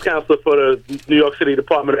guidance counselor for the New York City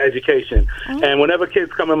Department of Education, and whenever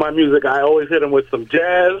kids come in my music, I always hit them with some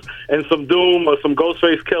jazz and some Doom or some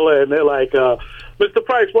Ghostface Killer, and they're like, Mr.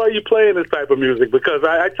 Price, why are you playing this type of music? Because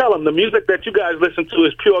I tell them the music that you guys listen to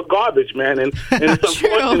is pure garbage, man, and it's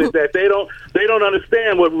unfortunate that they don't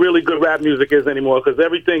understand what really good rap music is anymore, because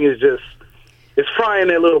everything is it's frying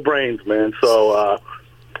their little brains, man. So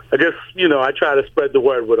I just I try to spread the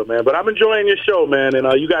word with them, man. But I'm enjoying your show, man, and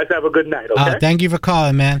you guys have a good night. Okay. Thank you for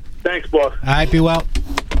calling, man. Thanks, boss. All right, be well.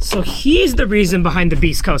 So he's the reason behind the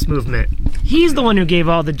Beast Coast movement. He's the one who gave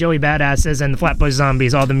all the Joey Badasses and the Flatbush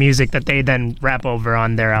Zombies all the music that they then rap over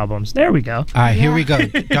on their albums. There we go. All right, here we go.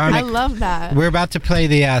 Darn it. I love that. We're about to play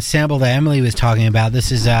the sample that Emily was talking about.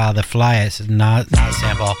 This is the Fly. It's not a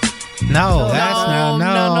sample. No, that's not.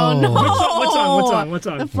 No. What's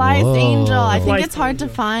on? The Flyest Angel. I think it's hard to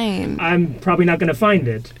find. I'm probably not going to find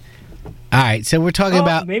it. All right, so we're talking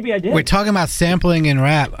about. Maybe I did. We're talking about sampling in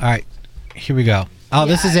rap. All right, here we go. Oh,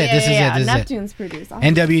 this is it. This is it. Neptune's produced.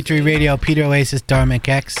 NW3 Radio, Peter Oasis, Dharmic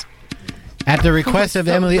X. At the request of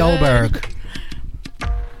Emily Oberg.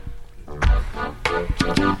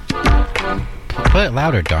 Put it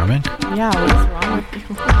louder, Dharmic. Yeah, what is wrong with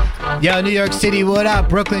you? Yo, New York City, what up?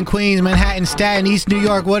 Brooklyn, Queens, Manhattan, Staten, East New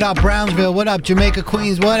York, what up? Brownsville, what up? Jamaica,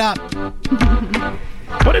 Queens, what up?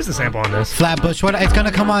 What is the sample on this? Flatbush, what up? It's gonna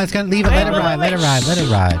come on. It's gonna leave it. Let it ride. Let it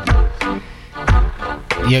ride.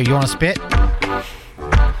 Yo, you wanna spit?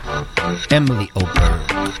 Emily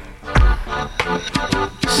Oberg,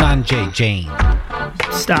 Sanjay Jain.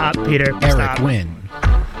 Stop, Peter. Eric Stop. Wynn.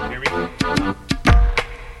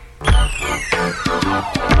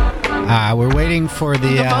 We're waiting for the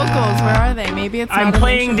vocals. Where are they? Maybe it's. I'm not an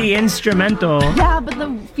playing the instrumental. Yeah, but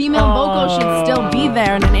the female vocal should still be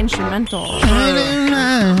there in an instrumental.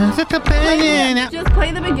 Just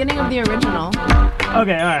play the beginning of the original.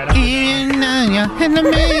 Okay, all right.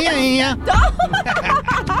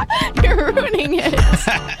 You're ruining it.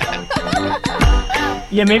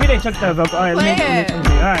 Yeah, maybe they took the vocal. All right, Play let me it. see.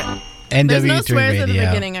 All right. NW3 There's no swears Radio. at the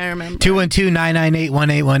beginning, I remember.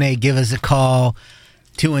 212-998-1818. Give us a call.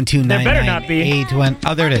 212-998-81. There better not be.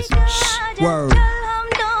 Oh, there it is. Word.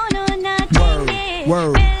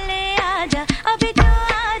 Word.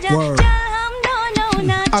 Word.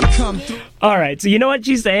 I come through. All right, so you know what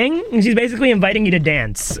she's saying? She's basically inviting you to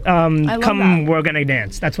dance. love Come, that. we're gonna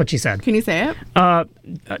dance. That's what she said. Can you say it?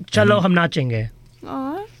 Chalo hum nachenge.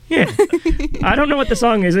 Aw. Yeah. I don't know what the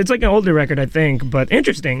song is. It's like an older record, I think, but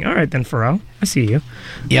interesting. All right, then, Pharrell. I see you.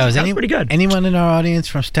 Yeah, is pretty good. Anyone in our audience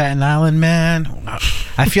from Staten Island, man?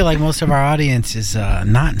 I feel like most of our audience is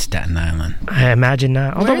not in Staten Island. I imagine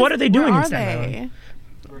not. Although, what are they doing in Where are Staten they? Island?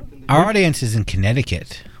 Our audience is in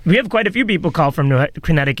Connecticut. We have quite a few people call from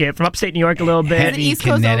Connecticut, from upstate New York a little bit. Is it East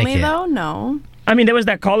Coast only, though? No. I mean, there was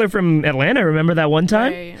that caller from Atlanta. Remember that one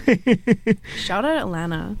time? Right. Shout out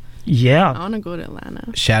Atlanta. I Yeah. want to go to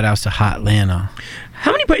Atlanta. Shout outs to Hot Atlanta.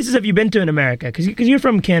 How many places have you been to in America? Because you're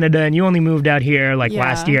from Canada and you only moved out here like Yeah.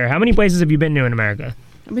 last year. How many places have you been to in America?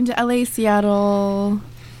 I've been to LA, Seattle,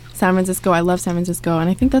 San Francisco. I love San Francisco, and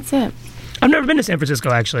I think that's it. I've never been to San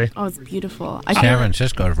Francisco, actually. Oh, it's beautiful. San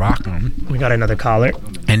Francisco's rocking. We got another caller.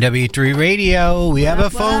 NW3 Radio. We have a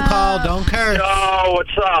phone call. Don't curse. Yo,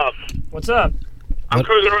 what's up? What's up? I'm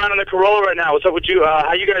cruising around in the Corolla right now. What's up with you?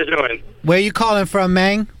 How you guys doing? Where you calling from,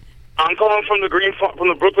 Mang? I'm calling from the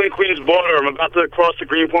Brooklyn Queens border. I'm about to cross the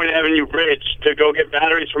Greenpoint Avenue Bridge to go get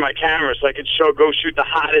batteries for my camera so I could go shoot the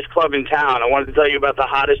hottest club in town. I wanted to tell you about the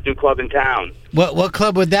hottest new club in town. What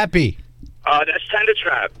club would that be? That's Tender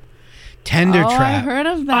Trap. Tender Oh, I Trap. heard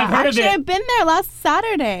of that. I've heard of Actually, it. I've been there last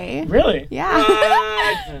Saturday. Really? Yeah.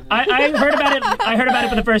 I heard about it. I heard about it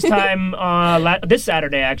for the first time this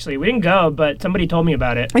Saturday. Actually, we didn't go, but somebody told me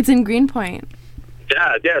about it. It's in Greenpoint.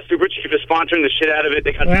 Yeah, Super Chief is sponsoring the shit out of it.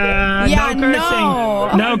 They got Yeah, no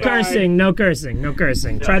cursing. No cursing. No cursing. No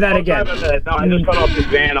cursing. Try that again. No, I just got off this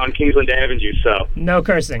van on Kingsland Avenue, so. No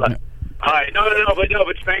cursing. All right,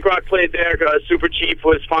 but Spank Rock played there. Super Chief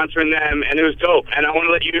was sponsoring them, and it was dope. And I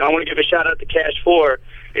want to give a shout out to Cash 4.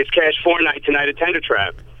 It's Cash 4 night tonight at Tender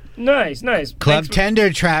Trap. Nice. Club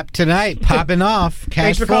Tender Trap tonight, popping off. Cash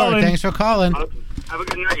Thanks for 4. calling. Thanks for calling. Have a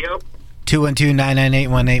good night, yo.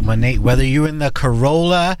 212-998-1818. Whether you're in the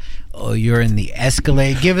Corolla or you're in the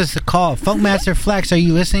Escalade, give us a call. Funkmaster Flex, are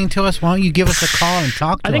you listening to us? Why don't you give us a call and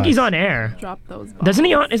talk to us? I think he's on air. Drop those. Isn't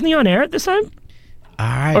he on air at this time? All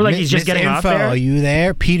right. Or like he's just Miss getting off Info, there? Are you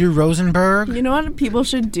there? Peter Rosenberg? You know what people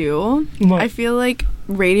should do? I feel like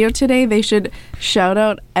radio today, they should shout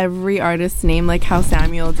out every artist's name like how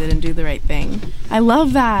Samuel did and do the right thing. I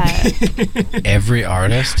love that. Every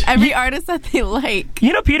artist? Every artist that they like.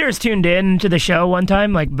 You know, Peter's tuned in to the show one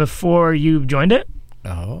time, like before you joined it.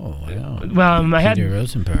 Oh, wow. Well, I had Peter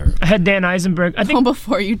Rosenberg. I had Dan Eisenberg. I think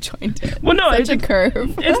before you joined it. Well, no, Such it's a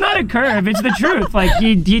curve. It's not a curve. It's the truth. Like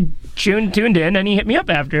he tuned in and he hit me up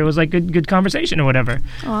after. It was like good conversation or whatever.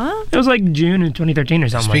 Aw. It was like June of 2013 or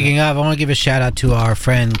something. Speaking of, I want to give a shout out to our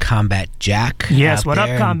friend Combat Jack. Yes, out what up,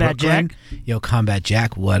 there in Combat Brooklyn. Jack? Yo, Combat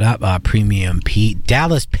Jack, what up? Premium Pete.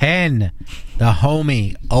 Dallas Penn, the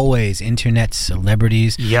homie, always internet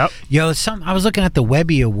celebrities. Yep. Yo, I was looking at the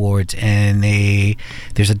Webby Awards and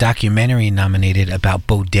there's a documentary nominated about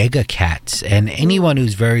bodega cats. And anyone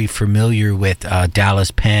who's very familiar with Dallas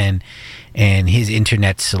Penn and his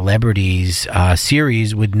internet celebrities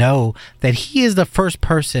series would know that he is the first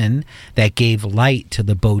person that gave light to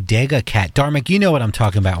the bodega cat. Darmic, you know what I'm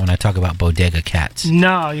talking about when I talk about bodega cats.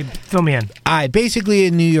 No, you fill me in. Basically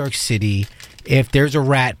in New York City, if there's a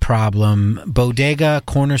rat problem, bodega,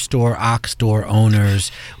 corner store, ox store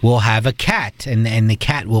owners will have a cat, and the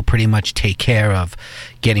cat will pretty much take care of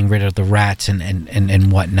getting rid of the rats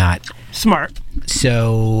and whatnot. Smart.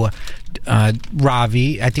 So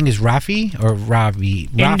Ravi, I think is Rafi or Ravi.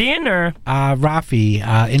 Indian or?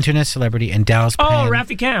 Rafi, internet celebrity, and Dallas Oh, Penn.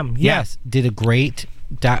 Rafi Cam. Yes, did a great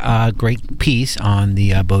piece on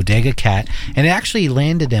the bodega cat, and it actually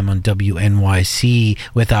landed them on WNYC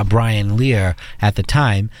with Brian Lear at the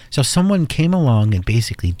time. So someone came along and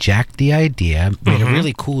basically jacked the idea, made a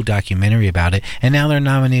really cool documentary about it, and now they're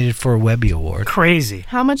nominated for a Webby Award. Crazy.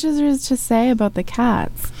 How much is there to say about the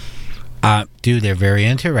cats? Dude, they're very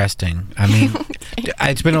interesting. I mean,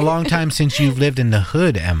 it's been a long time since you've lived in the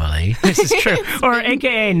hood, Emily. This is true. Or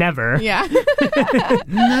AKA never. Yeah.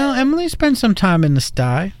 No, Emily spent some time in the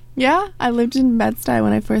sty. Yeah, I lived in Bed-Stuy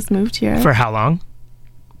when I first moved here. For how long?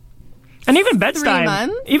 And even Bed-Stuy, 3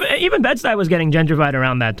 months. even Bed-Stuy was getting gentrified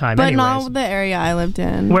around that time. But anyways. not the area I lived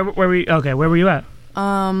in. Where were you at?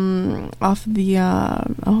 Off the I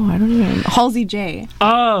don't even Halsey J.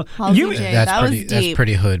 Oh, Halsey J. That was deep. That's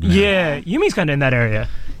pretty hood, man. Yeah, Yumi's kind of in that area.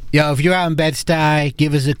 Yo, if you're out in Bed-Stuy,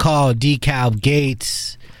 give us a call. DeKalb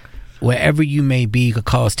Gates. Wherever you may be, you can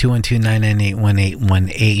call us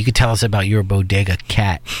 212-998-1818. You can tell us about your bodega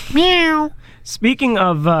cat. Meow. Speaking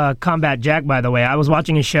of Combat Jack, by the way, I was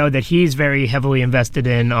watching a show that he's very heavily invested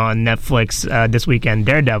in on Netflix this weekend,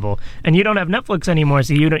 Daredevil. And you don't have Netflix anymore,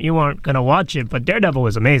 so you weren't going to watch it, but Daredevil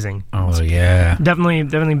was amazing. Oh, yeah.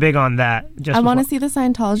 Definitely big on that. I want to see the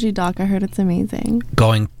Scientology doc. I heard it's amazing.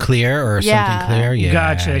 Going clear or something clear? Yeah.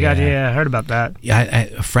 Gotcha. Yeah, I heard about that. Yeah,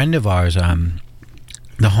 a friend of ours,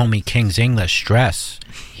 the homie King's English, Stress,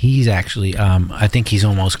 he's actually, I think he's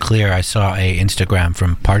almost clear. I saw a Instagram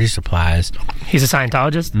from Party Supplies. He's a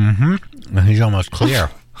Scientologist? Mm-hmm. He's almost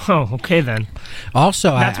clear. Oh, okay then.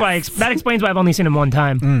 Also, that explains why I've only seen him one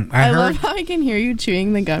time. I love how I can hear you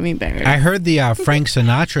chewing the gummy bears. I heard the Frank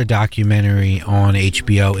Sinatra documentary on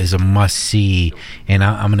HBO is a must-see, and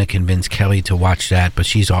I'm going to convince Kelly to watch that, but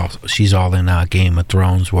she's all in Game of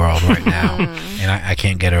Thrones world right now, and I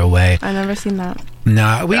can't get her away. I've never seen that. No,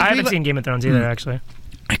 I haven't seen Game of Thrones either, actually.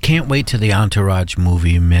 I can't wait till the Entourage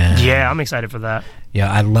movie, man. Yeah, I'm excited for that. Yeah,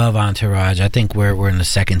 I love Entourage. I think we're in the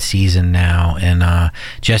second season now, and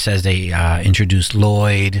just as they introduced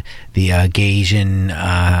Lloyd, the Gaysian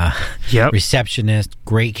receptionist,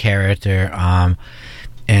 great character,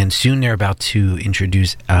 and soon they're about to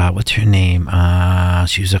introduce what's her name?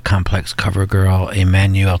 She was a Complex cover girl,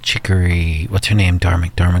 Emmanuel Chicory. What's her name?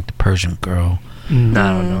 Darmic, the Persian girl. I don't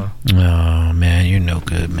know. Oh man, you're no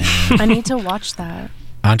good, man. I need to watch that.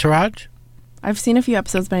 Entourage? I've seen a few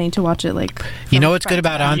episodes, but I need to watch it. You know what's good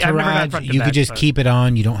about Entourage? You could just keep it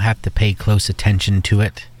on. You don't have to pay close attention to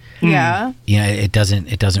it. Yeah. Yeah, it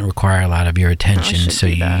doesn't require a lot of your attention. So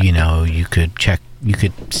you could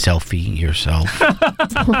selfie yourself.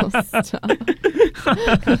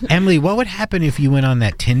 Emily, what would happen if you went on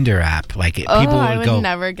that Tinder app? People I would go.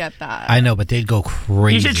 never get that. I know, but they'd go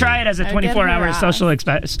crazy. You should try it as a 24-hour social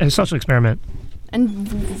experiment.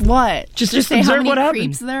 And what? Just say observe how many what happens.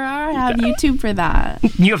 creeps there are. I have YouTube for that.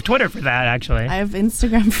 You have Twitter for that, actually. I have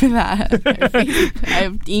Instagram for that. I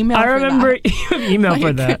have email. I remember for that. you have email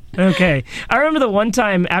for that. Okay, I remember the one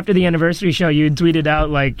time after the anniversary show, you tweeted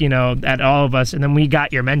out at all of us, and then we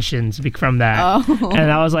got your mentions from that. Oh.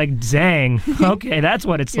 And I was like, "Dang, okay, that's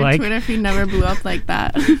what it's Your like." Twitter feed never blew up like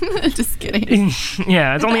that. Just kidding.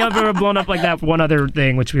 Yeah, it's only ever blown up like that for one other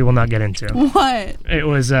thing, which we will not get into. What? It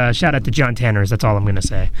was shout out to John Tanners. That's all I'm going to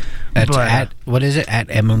say. What is it? At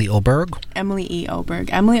Emily Oberg? Emily E. Oberg.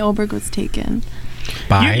 Emily Oberg was taken.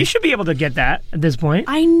 By? You should be able to get that at this point.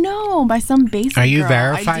 I know, by some basic Are you girl.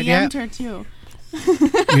 verified I yet? DM'd her too.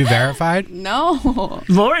 You verified? No.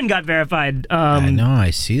 Lauren got verified. I know, I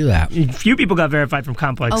see that. A few people got verified from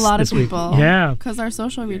Complex. A lot of this week. people. Yeah. Because our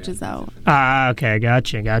social reach is out. Okay,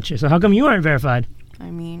 gotcha. So how come you aren't verified? I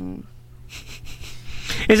mean...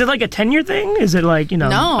 Is it like a tenure thing? Is it like, No.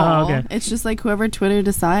 Oh, okay. It's just like whoever Twitter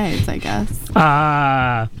decides, I guess.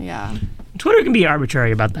 Yeah. Twitter can be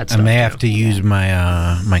arbitrary about that stuff. I may have to use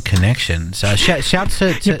my connections. Shouts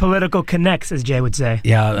to your political connects, as Jay would say.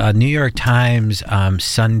 Yeah, New York Times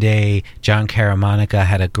Sunday. John Caramanica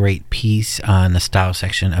had a great piece in the style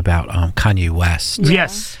section about Kanye West.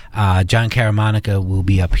 Yes. John Caramanica will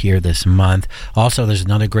be up here this month. Also, there's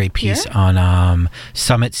another great piece on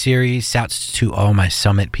Summit series. Shouts to all my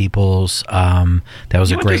Summit peoples. That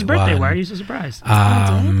was a great one. You went to his birthday. Why are you so surprised?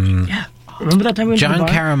 Yeah. Remember that time we went John to the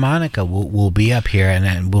bar? Caramanica will be up here,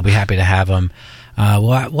 and we'll be happy to have him.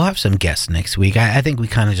 We'll have some guests next week. I think we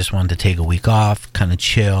kind of just wanted to take a week off, kind of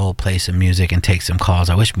chill, play some music, and take some calls.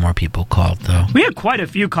 I wish more people called, though. We had quite a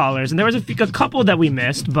few callers, and there was a couple that we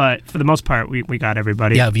missed, but for the most part, we got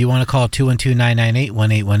everybody. Yeah, if you want to call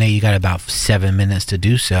 212-998-1818, you got about 7 minutes to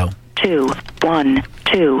do so.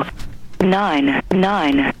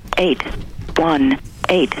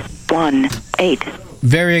 212-998-1818.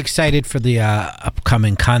 Very excited for the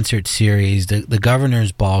upcoming concert series. The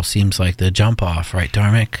Governor's Ball seems like the jump off, right,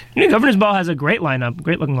 Darmic? Yeah, Governor's Ball has a great lineup,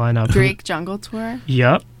 great looking lineup. Drake Jungle Tour.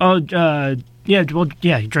 Yep. Oh, yeah. Well,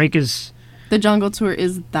 yeah. Drake is The Jungle Tour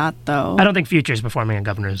is that, though. I don't think Future's performing at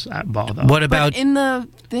Governor's Ball, though. What about But in the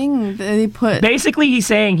thing that they put... Basically, he's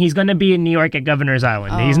saying he's going to be in New York at Governor's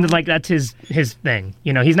Island. Oh. He's like, that's his thing.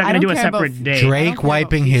 You know, he's not I going to do don't a care about separate day. Drake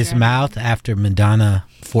wiping his mouth after Madonna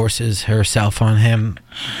forces herself on him?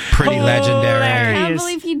 Pretty legendary. I can't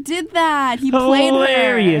believe he did that. He played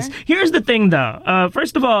Hilarious. her. Here's the thing, though.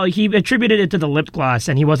 First of all, he attributed it to the lip gloss,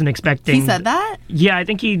 and he wasn't expecting. He said that? Yeah, I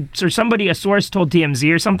think a source told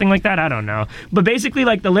TMZ or something like that. I don't know. But basically,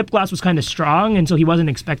 like, the lip gloss was kind of strong, and so he wasn't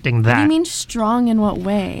expecting that. What do you mean strong in what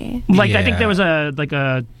way? Like, I think there was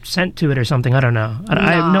a scent to it or something. I don't know.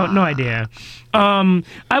 I have no idea.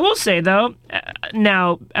 I will say, though,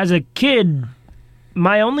 now, as a kid,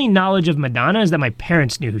 my only knowledge of Madonna is that my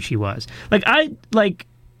parents knew who she was.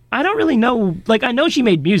 I don't really know. Like, I know she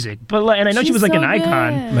made music, but and I know she was like an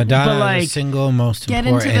icon. Madonna but, is the single most Get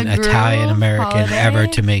into the important groove, Italian American Holiday. ever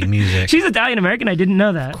to make music. She's Italian American. I didn't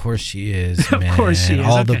know that. Of course she is, Of man. course she is,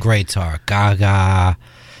 All the okay. greats are Gaga,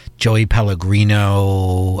 Joey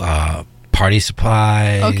Pellegrino, Party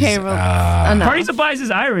Supplies. Okay, well, enough. Party Supplies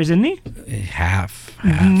is Irish, isn't he? half.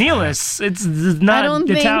 Neelis. It's not I don't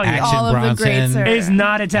think Italian. Action all of the Bronson. greats are... It's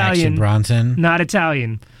not Italian. Action Bronson, Not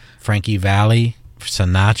Italian. Frankie Valli,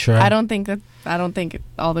 Sinatra. I don't think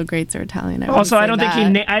all the greats are Italian. Also, I don't think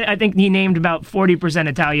I think he named about 40%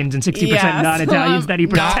 Italians and 60% Yeah, non-Italians that he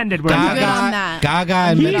pretended were Gaga, Italian. Gaga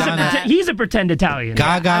and Madonna. He's a pretend Italian.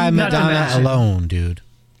 Gaga and Not to Madonna mention. alone, dude.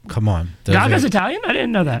 Come on. Those Gaga's are- Italian? I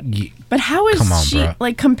didn't know that. But how is Come on, she bro.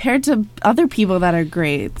 like compared to other people that are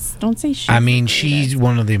greats? Don't say shit. I mean, she's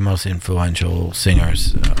one of the most influential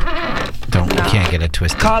singers. Can't get it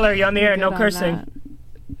twisted. Caller, you on the air? No Good on cursing. that.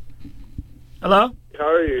 Hello? How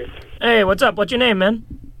are you? Hey, what's up? What's your name, man?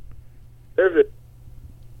 Irvid.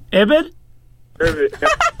 Ibid? Irvid.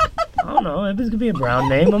 I don't know. Ibid could be a brown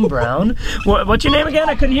name. I'm brown. What's your name again?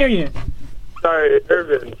 I couldn't hear you. Sorry,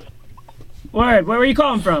 Irvid. Word. Where were you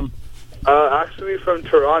calling from? Actually from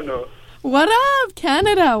Toronto. What up,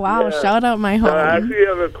 Canada? Wow, Yeah. shout out my I home. actually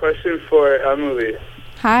have a question for Emily.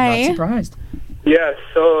 Hi. Not surprised. Yeah,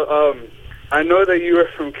 so I know that you are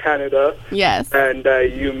from Canada. Yes. And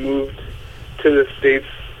you moved to the States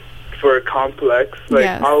for a complex. Like,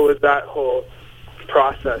 Yes. how was that whole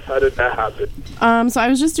process? How did that happen? So I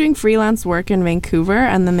was just doing freelance work in Vancouver,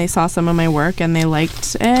 and then they saw some of my work, and they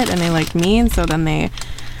liked it, and they liked me, and so then they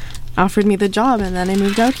offered me the job, and then I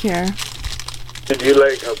moved out here. Did you,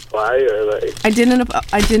 like, apply or, like... I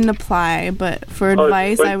didn't apply, but for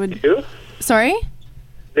advice, what I did would. you? Sorry.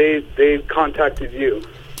 They contacted you.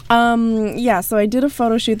 Yeah, so I did a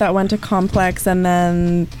photo shoot that went to Complex, and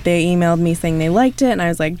then they emailed me saying they liked it, and I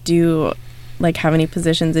was like, do you, like, have any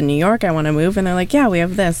positions in New York? I want to move. And they're like, yeah, we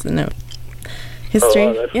have this. And history. Oh,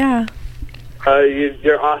 wow, that's- Yeah.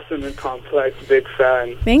 You're awesome and Complex, big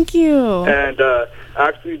fan. Thank you. And I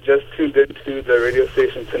actually just tuned into the radio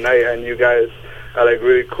station tonight, and you guys are, like,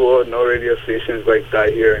 really cool. No radio stations like that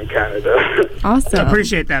here in Canada. Awesome. I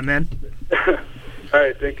appreciate that, man. All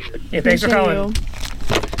right, thank you. Yeah, thanks for calling.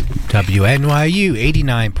 WNYU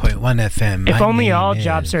 89.1 FM. If My only name all is-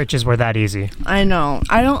 job searches were that easy. I know.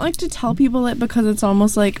 I don't like to tell people it because it's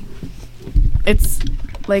almost like it's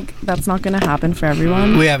like that's not going to happen for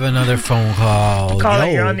everyone. We have another phone call. Caller,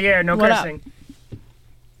 Yo. you're on the air. No What up? cursing.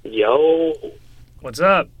 Yo, What's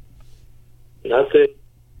up? nothing.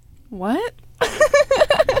 What?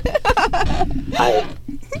 I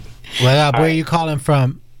What up? Where are you calling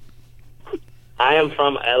from? am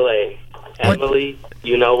from LA. Emily,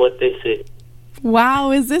 you know what this is.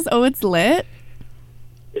 Wow, is this it's lit?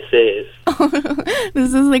 This is.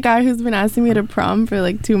 This is the guy who's been asking me to prom for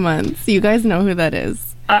like 2 months. You guys know who that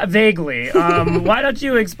is. Vaguely. Why don't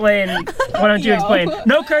you explain? Why don't you Yo. explain?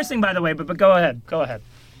 No cursing, by the way, but go ahead. Go ahead.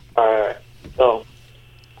 Alright, so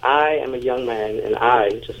I am a young man, and I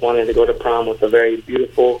just wanted to go to prom with a very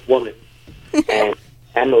beautiful woman. And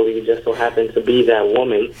Emily just so happened to be that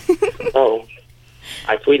woman. So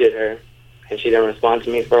I tweeted her, and she didn't respond to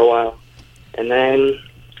me for a while. And then,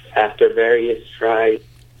 after various tries,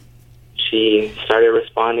 she started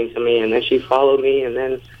responding to me, and then she followed me, and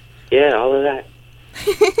then, yeah, all of that.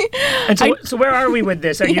 And so where are we with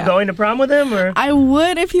this? Are you going to prom with him, or? I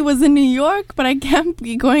would if he was in New York, but I can't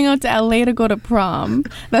be going out to LA to go to prom.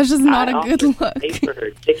 That's just not a good look. Pay for her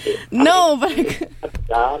ticket. No, but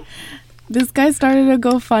Job. this guy started a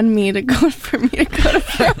GoFundMe to go for me to go to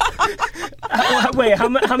prom. Wait, how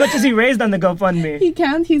much has he raised on the GoFundMe? He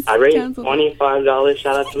can't. He's I raised canceled. $25.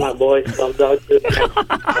 Shout out to my boy, Slumdog.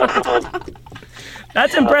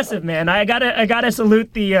 That's impressive, man. I gotta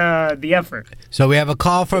salute the effort. So we have a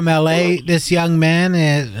call from LA. This young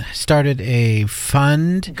man started a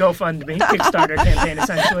fund. GoFundMe, Kickstarter campaign,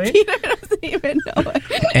 essentially. Peter doesn't even know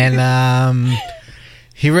it. And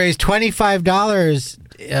he raised $25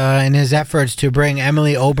 in his efforts to bring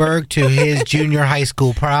Emily Oberg to his junior high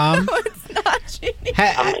school prom. No, it's not cheating.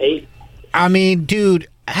 I'm 8. I mean, dude,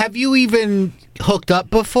 have you even hooked up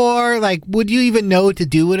before? Like, would you even know what to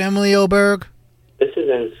do with Emily Oberg? This is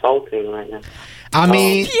insulting right now. I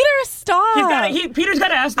mean, Peter, stop. Peter's got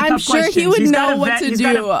to ask the I'm tough sure questions. he would He's know gotta what vet- to he's do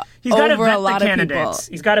gotta- he's gotta over vet a lot the of people. candidates.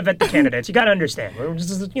 He's got to vet the candidates. You got to understand. We're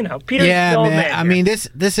just, Peter's yeah, the old man. man. I mean,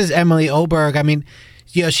 this is Emily Oberg. I mean,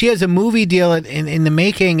 she has a movie deal in the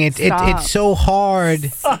making. It's so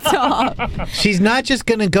hard. Stop. She's not just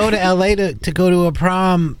gonna go to LA to go to a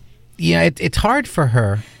prom. Yeah, it's hard for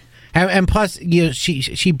her. And plus,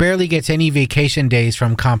 she barely gets any vacation days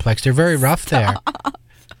from Complex. They're very rough there.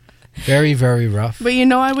 Very, very rough. But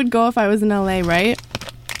I would go if I was in LA, right?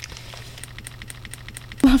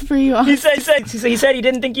 Love for you. He said he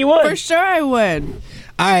didn't think you would. For sure I would.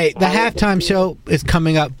 All right, the halftime show is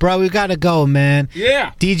coming up. Bro, we got to go, man.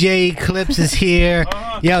 Yeah. DJ Eclipse is here.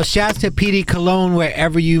 Yo, shouts to PD Cologne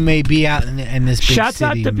wherever you may be out in this big Shouts city,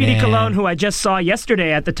 out to PD Cologne, who I just saw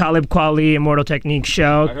yesterday at the Talib Kweli Immortal Technique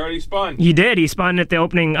show. I heard he spun. He did. He spun at the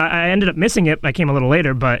opening. I ended up missing it. I came a little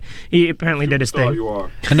later, but he apparently did his thing. You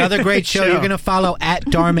are. Another great show. You're going to follow at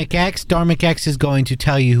Dharmic X. Dharmic X is going to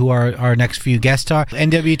tell you who our next few guests are.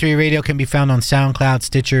 NW3 Radio can be found on SoundCloud,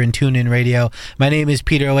 Stitcher, and TuneIn Radio. My name is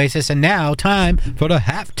Peter Oasis, and now time for the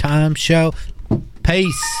halftime show.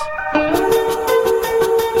 Peace.